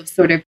areas of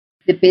sort of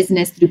the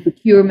business, through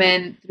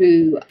procurement,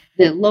 through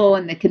the law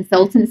and the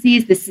consultancy,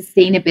 is the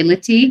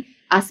sustainability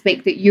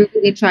aspect that you're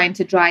really trying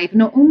to drive,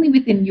 not only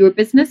within your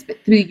business, but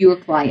through your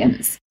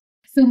clients.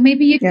 So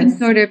maybe you can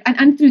sort of,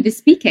 and through the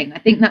speaking, I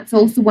think that's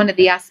also one of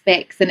the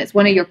aspects, and it's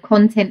one of your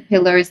content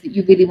pillars that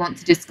you really want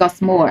to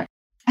discuss more.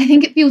 I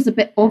think it feels a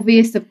bit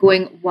obvious of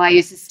going, why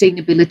is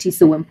sustainability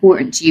so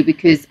important to you?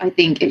 Because I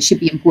think it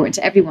should be important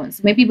to everyone.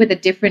 So maybe with a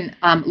different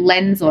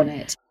lens on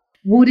it,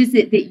 what is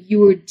it that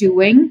you're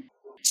doing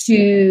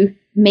to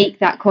make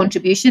that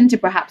contribution to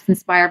perhaps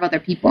inspire other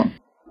people?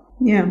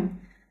 Yeah.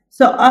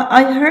 So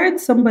I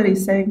heard somebody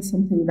saying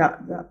something that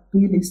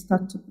really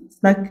stuck to me. It's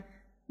like,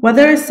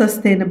 whether it's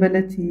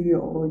sustainability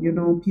or,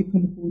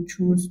 people who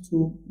choose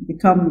to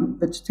become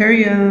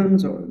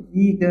vegetarians or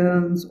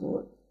vegans,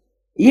 or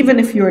even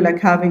if you're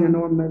having a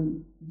normal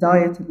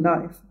diet in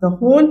life, the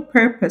whole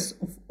purpose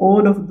of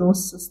all of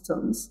those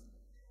systems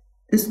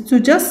is to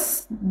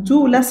just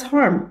do less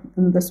harm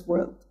in this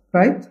world,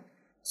 right?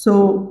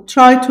 So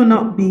try to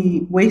not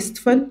be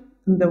wasteful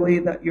in the way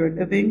that you're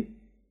living.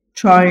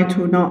 Try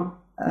to not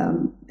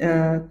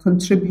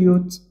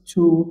contribute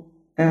to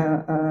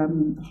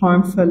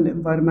harmful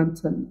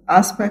environmental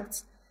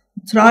aspects.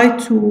 Try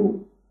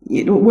to,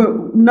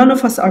 none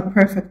of us are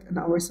perfect in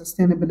our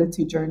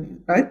sustainability journey,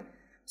 right?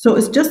 So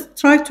it's just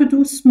try to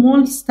do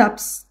small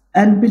steps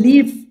and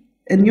believe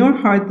in your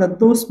heart that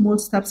those small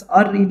steps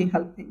are really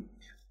helping.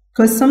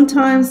 Because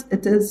sometimes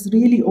it is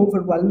really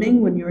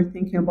overwhelming when you're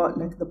thinking about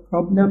like the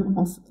problem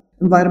of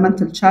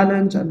environmental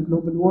challenge and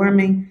global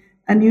warming.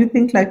 And you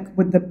think like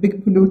with the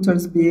big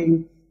polluters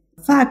being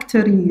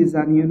factories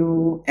and,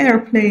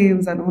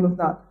 airplanes and all of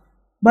that.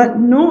 But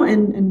know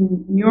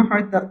in your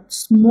heart that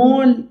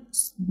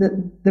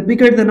the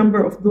bigger the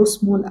number of those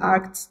small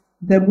acts,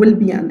 there will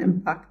be an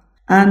impact.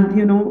 And,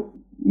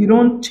 you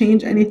don't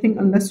change anything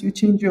unless you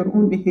change your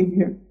own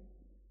behavior.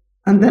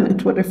 And then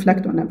it will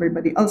reflect on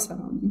everybody else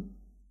around you.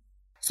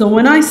 So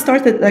when I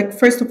started, like,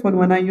 first of all,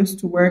 when I used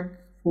to work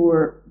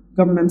for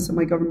government,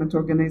 semi-government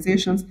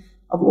organizations,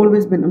 I've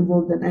always been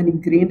involved in any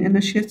green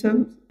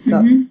initiative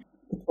that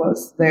it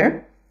was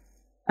there.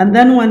 And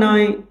then when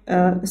I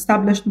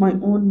established my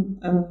own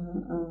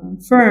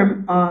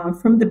firm,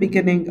 from the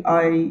beginning,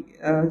 I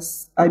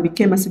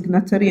became a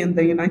signatory in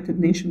the United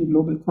Nations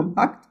Global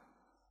Compact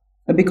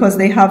because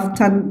they have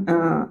 10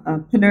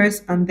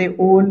 pillars, and they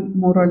all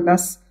more or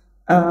less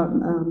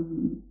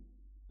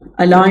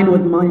align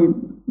with my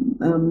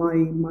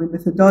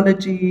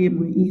methodology,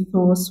 my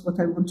ethos, what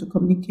I want to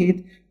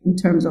communicate in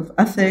terms of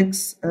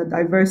ethics,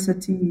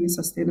 diversity,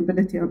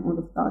 sustainability, and all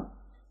of that.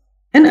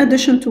 In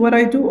addition to what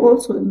I do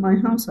also in my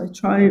house, I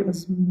try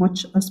as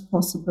much as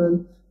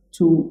possible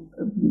to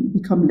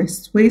become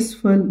less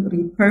wasteful,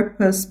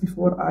 repurpose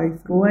before I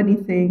throw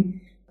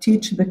anything,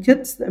 teach the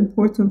kids the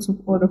importance of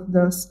all of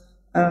this,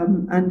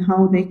 and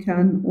how they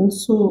can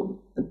also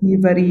be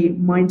very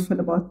mindful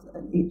about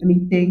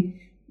anything.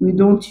 We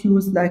don't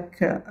use like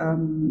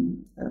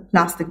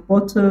plastic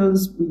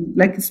bottles,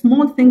 like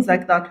small things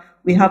like that.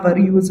 We have a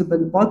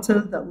reusable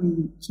bottle that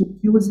we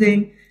keep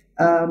using.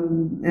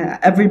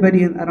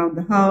 Everybody around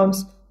the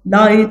house,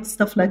 lights,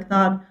 stuff like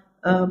that.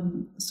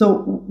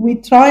 So we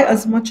try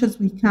as much as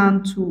we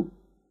can to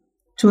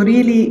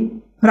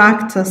really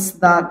practice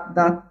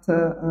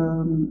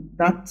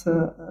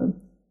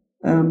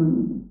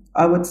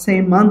I would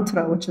say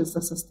mantra, which is the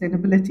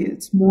sustainability.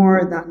 It's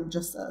more than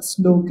just a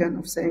slogan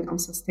of saying I'm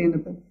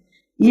sustainable.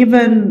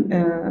 Even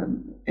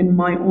in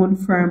my own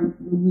firm,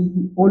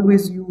 we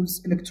always use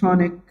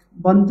electronic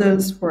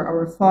bundles for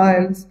our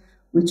files.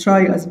 We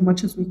try as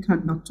much as we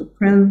can not to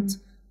print.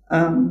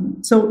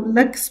 So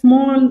like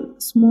small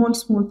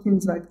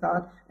things like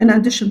that, in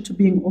addition to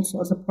being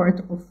also as a part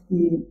of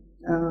the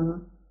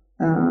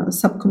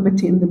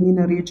subcommittee in the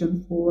MENA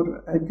region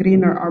for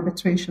greener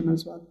arbitration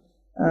as well.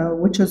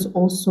 Which is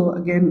also,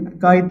 again,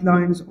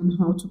 guidelines on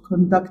how to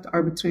conduct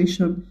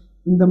arbitration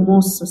in the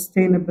most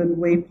sustainable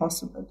way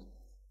possible.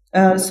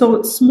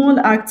 So small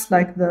acts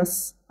like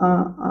this,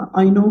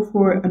 I know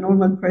for a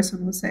normal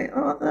person will say,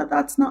 oh,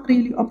 that's not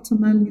really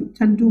optimal, you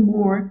can do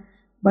more,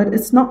 but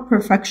it's not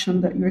perfection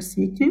that you're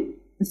seeking,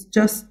 it's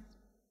just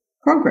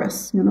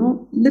progress,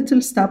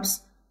 little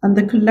steps, and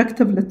the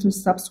collective little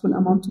steps will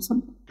amount to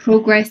something.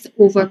 Progress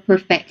over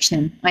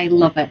perfection. I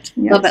love it.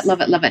 Yes. Love it, love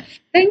it, love it.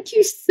 Thank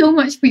you so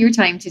much for your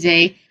time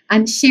today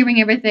and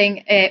sharing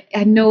everything.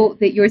 I know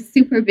that you're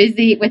super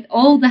busy with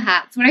all the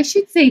hats. What I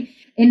should say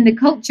in the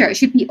culture, it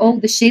should be all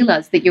the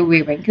Sheilas that you're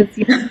wearing, because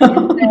is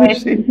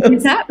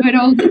that with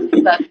all the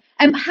Sheila?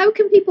 How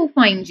can people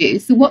find you?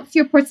 So what's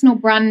your personal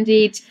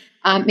branded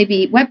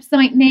maybe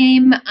website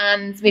name,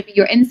 and maybe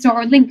your Insta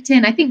or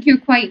LinkedIn? I think you're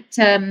quite...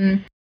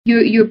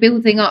 You're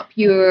building up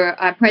your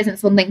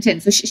presence on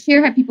LinkedIn. So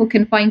share how people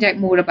can find out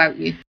more about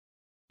you.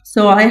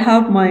 So I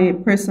have my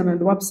personal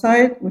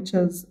website, which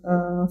is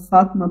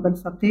Fatima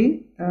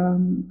Balfaqeeh,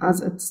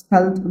 as it's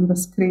spelled on the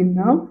screen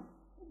now,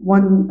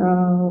 one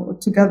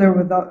together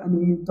without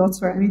any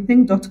dots or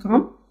anything,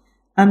 .com.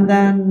 And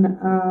then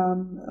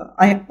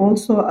I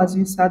also, as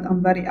you said,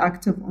 I'm very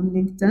active on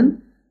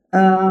LinkedIn.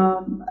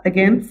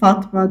 Again,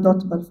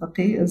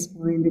 Fatima.Balfaqeeh is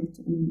my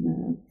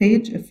LinkedIn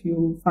page. If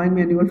you find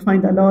me, and you will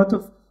find a lot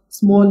of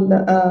small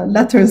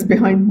letters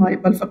behind my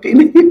Balfaqeeh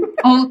name.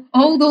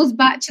 all those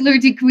bachelor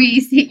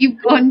degrees that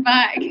you've gone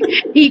back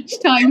each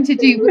time to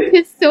do, which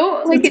is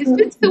so it's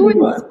just so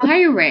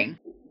inspiring.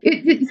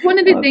 It's one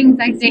of the things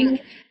I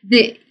think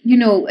that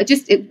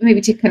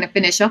maybe to kind of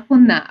finish up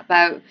on that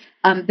about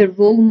the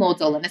role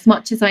model. And as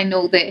much as I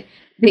know that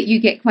you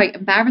get quite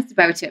embarrassed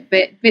about it,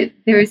 but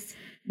there's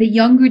the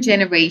younger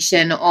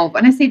generation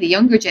and I say the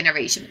younger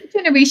generation, the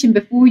generation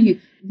before you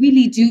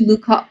really do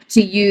look up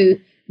to you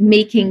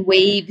making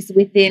waves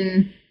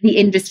within the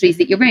industries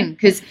that you're in.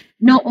 Because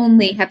not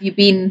only have you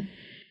been,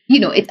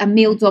 it's a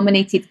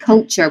male-dominated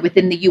culture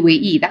within the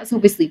UAE, that's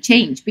obviously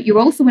changed, but you're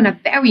also in a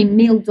very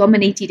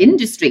male-dominated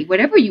industry,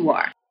 wherever you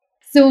are.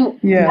 So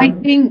yeah. I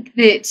think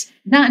that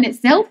in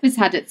itself has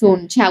had its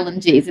own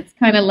challenges. It's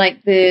kind of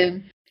like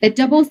the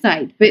double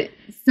side, but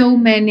so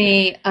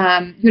many,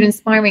 you're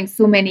inspiring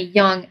so many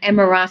young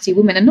Emirati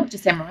women, and not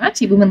just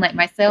Emirati women like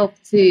myself,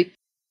 to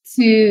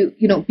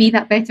be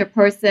that better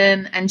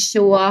person and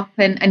show up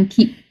and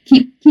keep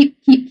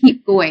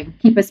going,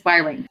 keep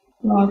aspiring.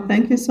 Well,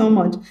 thank you so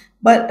much.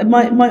 But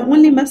my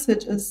only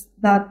message is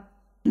that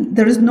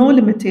there is no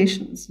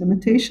limitations.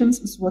 Limitations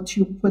is what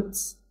you put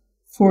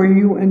for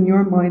you in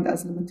your mind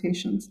as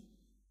limitations.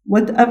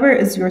 whatever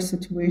is your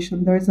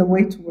situation, there's a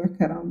way to work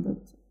around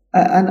it.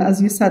 And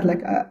as you said,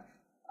 like,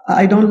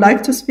 I don't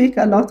like to speak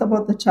a lot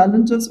about the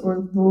challenges,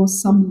 although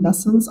some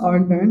lessons are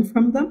learned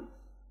from them.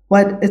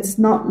 But it's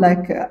not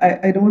like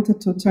I don't want it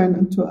to turn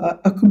into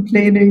a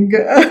complaining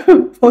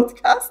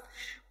podcast.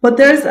 But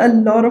there's a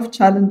lot of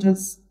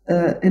challenges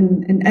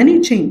in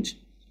any change.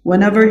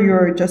 Whenever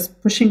you're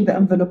just pushing the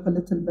envelope a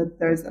little bit,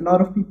 there's a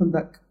lot of people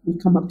that will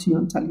come up to you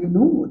and tell you,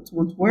 no, it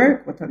won't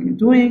work. What are you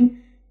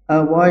doing?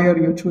 Why are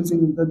you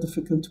choosing the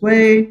difficult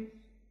way?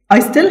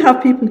 I still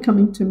have people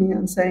coming to me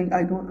and saying,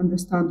 I don't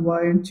understand. Why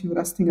aren't you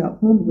resting at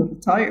home? You're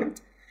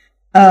retired.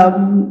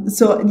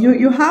 So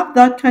you have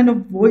that kind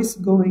of voice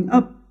going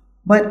up.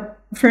 But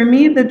for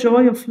me, the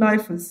joy of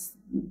life is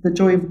the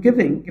joy of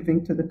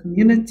giving to the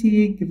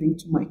community, giving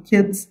to my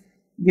kids,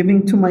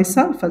 giving to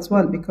myself as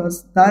well,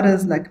 because that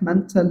is like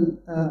mental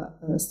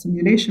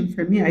stimulation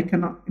for me. I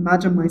cannot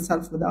imagine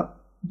myself without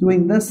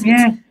doing this.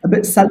 Yeah. It's a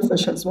bit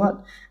selfish as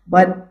well.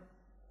 But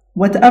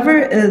whatever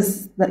it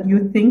is that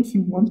you think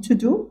you want to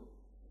do,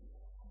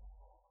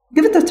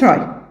 give it a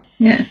try.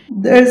 Yeah.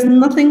 There's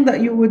nothing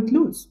that you would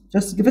lose.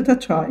 Just give it a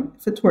try.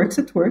 If it works,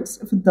 it works.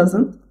 If it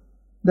doesn't,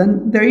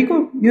 then there you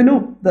go. You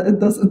know that it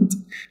doesn't.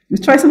 You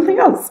try something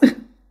else.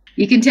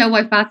 You can tell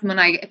why Fatima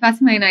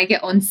and I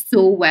get on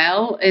so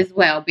well as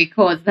well,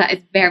 because that is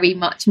very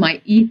much my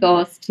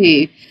ethos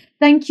too.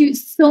 Thank you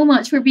so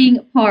much for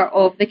being part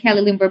of the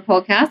Kelly Lumber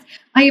podcast.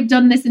 I have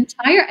done this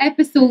entire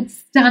episode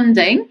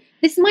standing.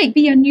 This might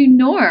be a new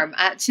norm,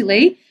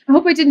 actually. I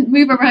hope I didn't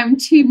move around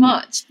too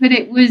much, but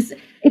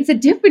it's a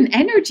different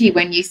energy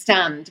when you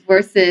stand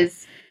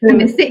versus when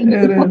you're sitting.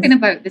 We're talking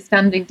about the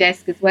standing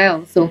desk as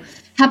well. So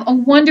have a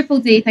wonderful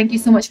day. Thank you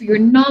so much for your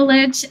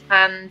knowledge.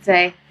 And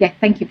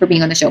thank you for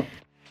being on the show.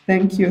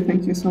 Thank you.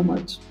 Thank you so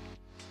much.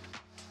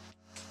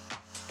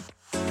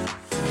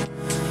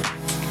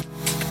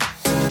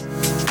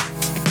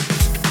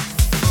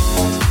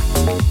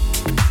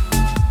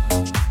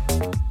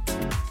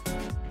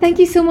 Thank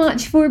you so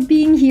much for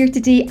being here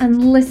today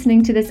and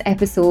listening to this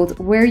episode.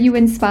 Were you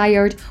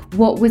inspired?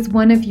 What was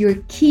one of your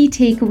key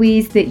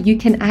takeaways that you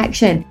can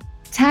action?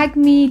 Tag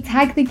me,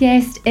 tag the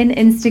guest in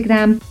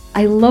Instagram.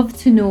 I love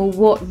to know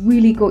what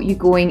really got you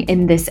going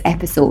in this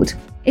episode.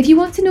 If you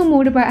want to know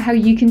more about how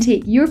you can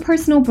take your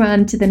personal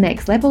brand to the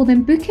next level,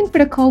 then book in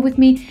for a call with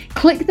me.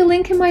 Click the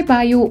link in my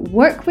bio,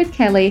 work with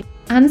Kelly,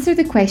 answer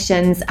the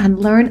questions, and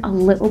learn a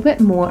little bit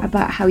more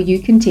about how you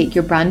can take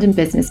your brand and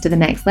business to the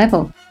next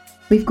level.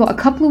 We've got a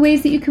couple of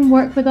ways that you can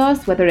work with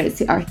us, whether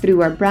it's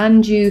through our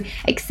brand new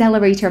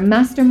Accelerator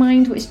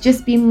Mastermind, which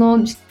just been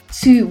launched,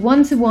 to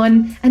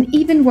one-to-one, and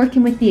even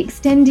working with the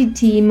extended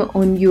team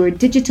on your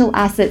digital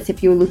assets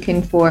if you're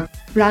looking for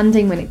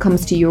branding when it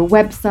comes to your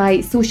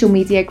website, social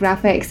media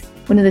graphics.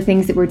 One of the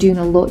things that we're doing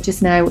a lot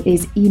just now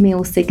is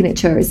email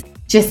signatures,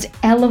 just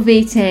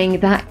elevating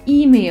that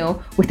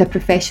email with a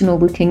professional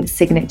looking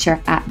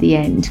signature at the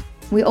end.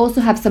 We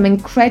also have some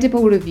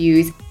incredible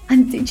reviews.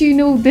 And did you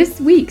know this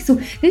week? So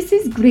this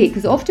is great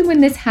because often when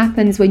this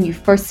happens when you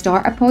first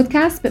start a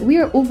podcast, but we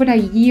are over a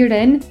year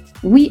in,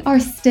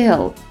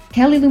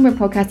 Kelly Lumber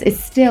Podcast is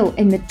still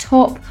in the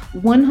top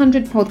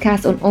 100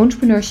 podcasts on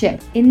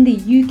entrepreneurship in the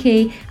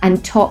UK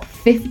and top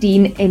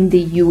 15 in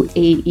the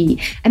UAE.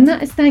 And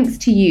that is thanks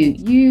to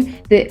you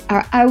that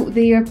are out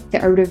there,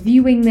 that are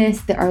reviewing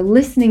this, that are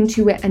listening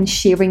to it and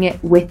sharing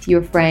it with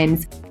your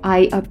friends.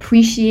 I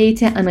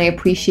appreciate it and I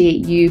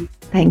appreciate you.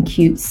 Thank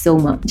you so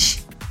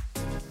much.